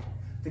divide.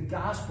 The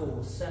gospel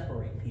will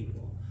separate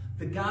people.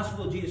 The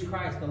gospel of Jesus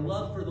Christ, the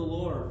love for the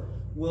Lord,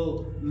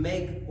 will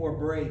make or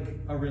break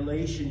a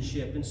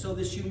relationship. And so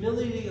this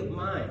humility of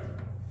mind,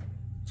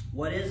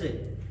 what is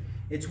it?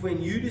 It's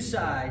when you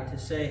decide to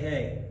say,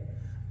 hey,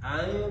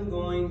 I am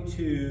going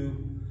to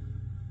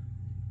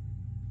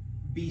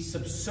be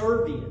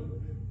subservient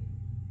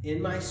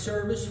in my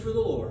service for the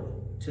Lord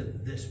to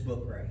this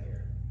book right here.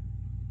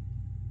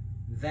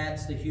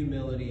 That's the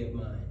humility of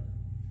mind.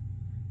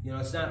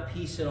 It's not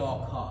peace at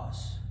all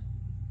costs.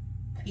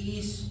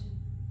 Peace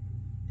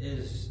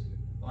is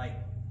like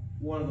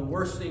one of the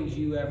worst things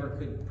you ever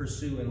could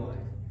pursue in life.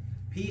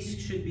 Peace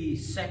should be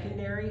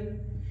secondary.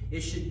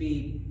 It should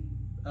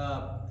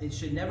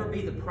never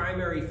be the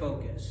primary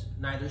focus.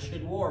 Neither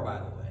should war, by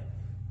the way.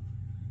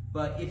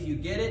 But if you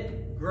get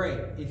it, great.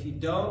 If you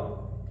don't,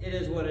 it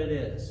is what it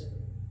is.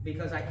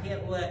 Because I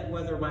can't let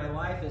whether my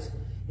life is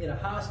in a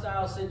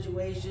hostile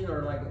situation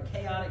or like a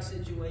chaotic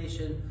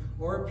situation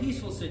or a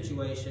peaceful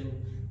situation,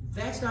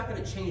 that's not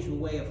going to change the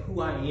way of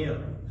who I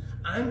am.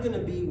 I'm going to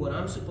be what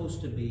I'm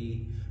supposed to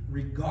be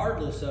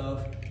regardless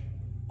of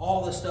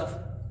all the stuff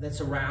that's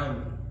around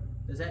me.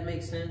 Does that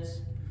make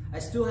sense? I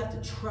still have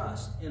to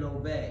trust and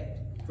obey,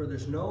 for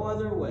there's no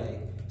other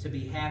way to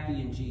be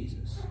happy in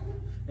Jesus.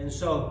 And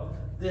so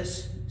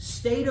this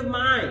state of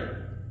mind,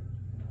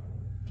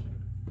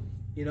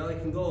 it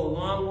can go a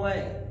long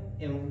way.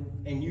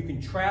 And you can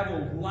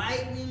travel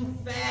lightning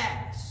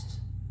fast,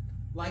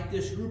 like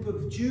this group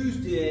of Jews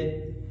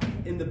did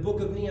in the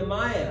book of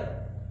Nehemiah,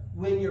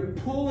 when you're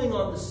pulling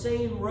on the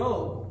same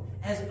rope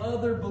as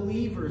other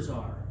believers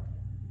are.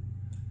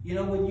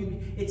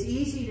 It's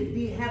easy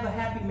to have a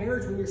happy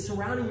marriage when you're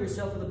surrounding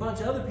yourself with a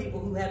bunch of other people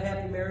who have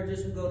happy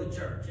marriages, who go to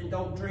church and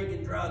don't drink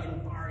and drug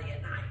and party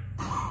at night.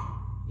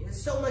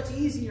 It's so much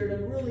easier to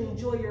really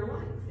enjoy your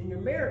life and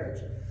your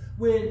marriage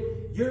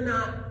when you're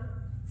not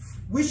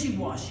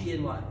wishy-washy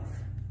in life.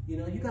 You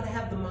got to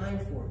have the mind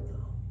for it,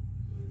 though.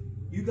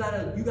 You got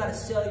to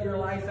sell your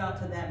life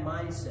out to that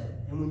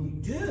mindset. And when you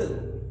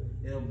do,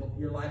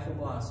 your life will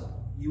blossom.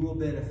 You will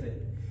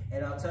benefit.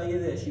 And I'll tell you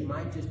this, you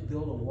might just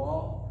build a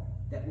wall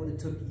that would have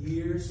took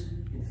years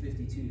in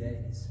 52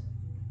 days.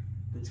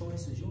 The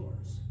choice is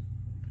yours.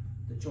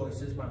 The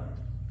choice is mine.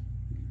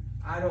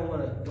 I don't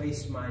want to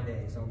waste my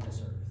days on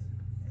this earth.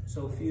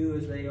 So few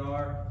as they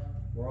are,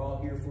 we're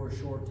all here for a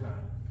short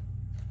time.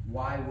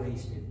 Why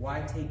waste it?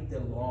 Why take the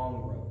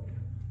long road?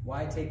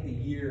 Why take the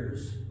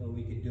years when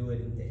we could do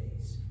it in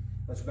days?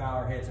 Let's bow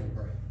our heads and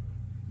pray.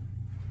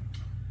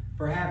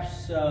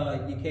 Perhaps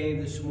you came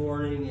this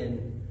morning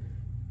and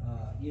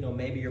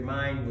maybe your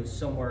mind was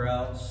somewhere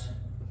else,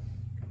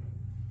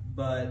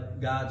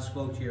 but God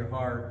spoke to your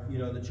heart.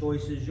 The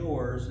choice is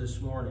yours this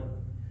morning.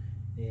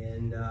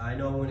 And I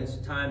know when it's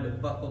time to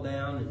buckle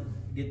down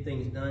and get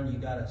things done, you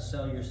got to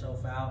sell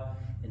yourself out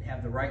and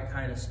have the right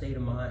kind of state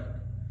of mind.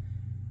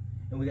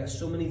 And we got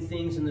so many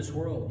things in this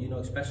world,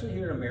 especially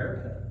here in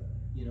America.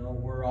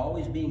 We're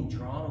always being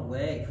drawn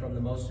away from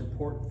the most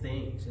important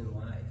things in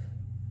life.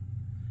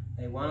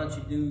 Hey, why don't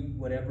you do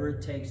whatever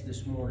it takes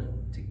this morning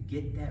to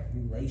get that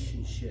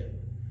relationship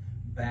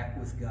back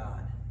with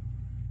God,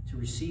 to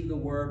receive the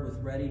word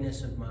with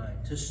readiness of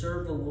mind, to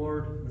serve the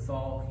Lord with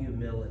all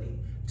humility,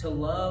 to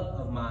love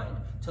of mind,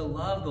 to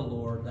love the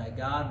Lord thy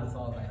God with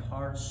all thy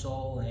heart,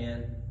 soul,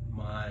 and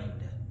mind.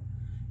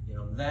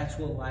 That's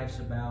what life's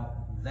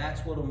about.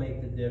 That's what will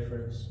make the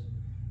difference.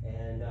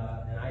 And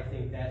I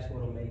think that's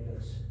what will make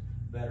us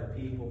better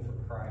people for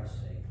Christ's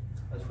sake.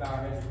 Let's bow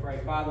our heads and pray.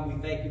 Father, we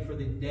thank you for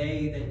the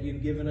day that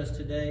you've given us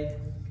today.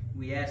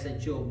 We ask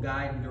that you'll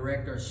guide and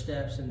direct our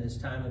steps in this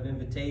time of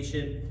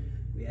invitation.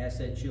 We ask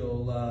that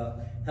you'll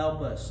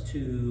help us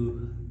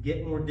to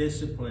get more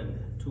disciplined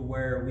to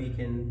where we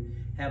can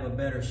have a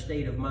better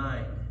state of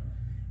mind,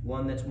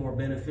 one that's more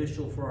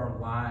beneficial for our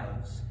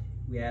lives.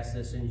 We ask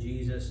this in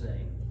Jesus'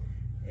 name.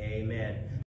 Amen.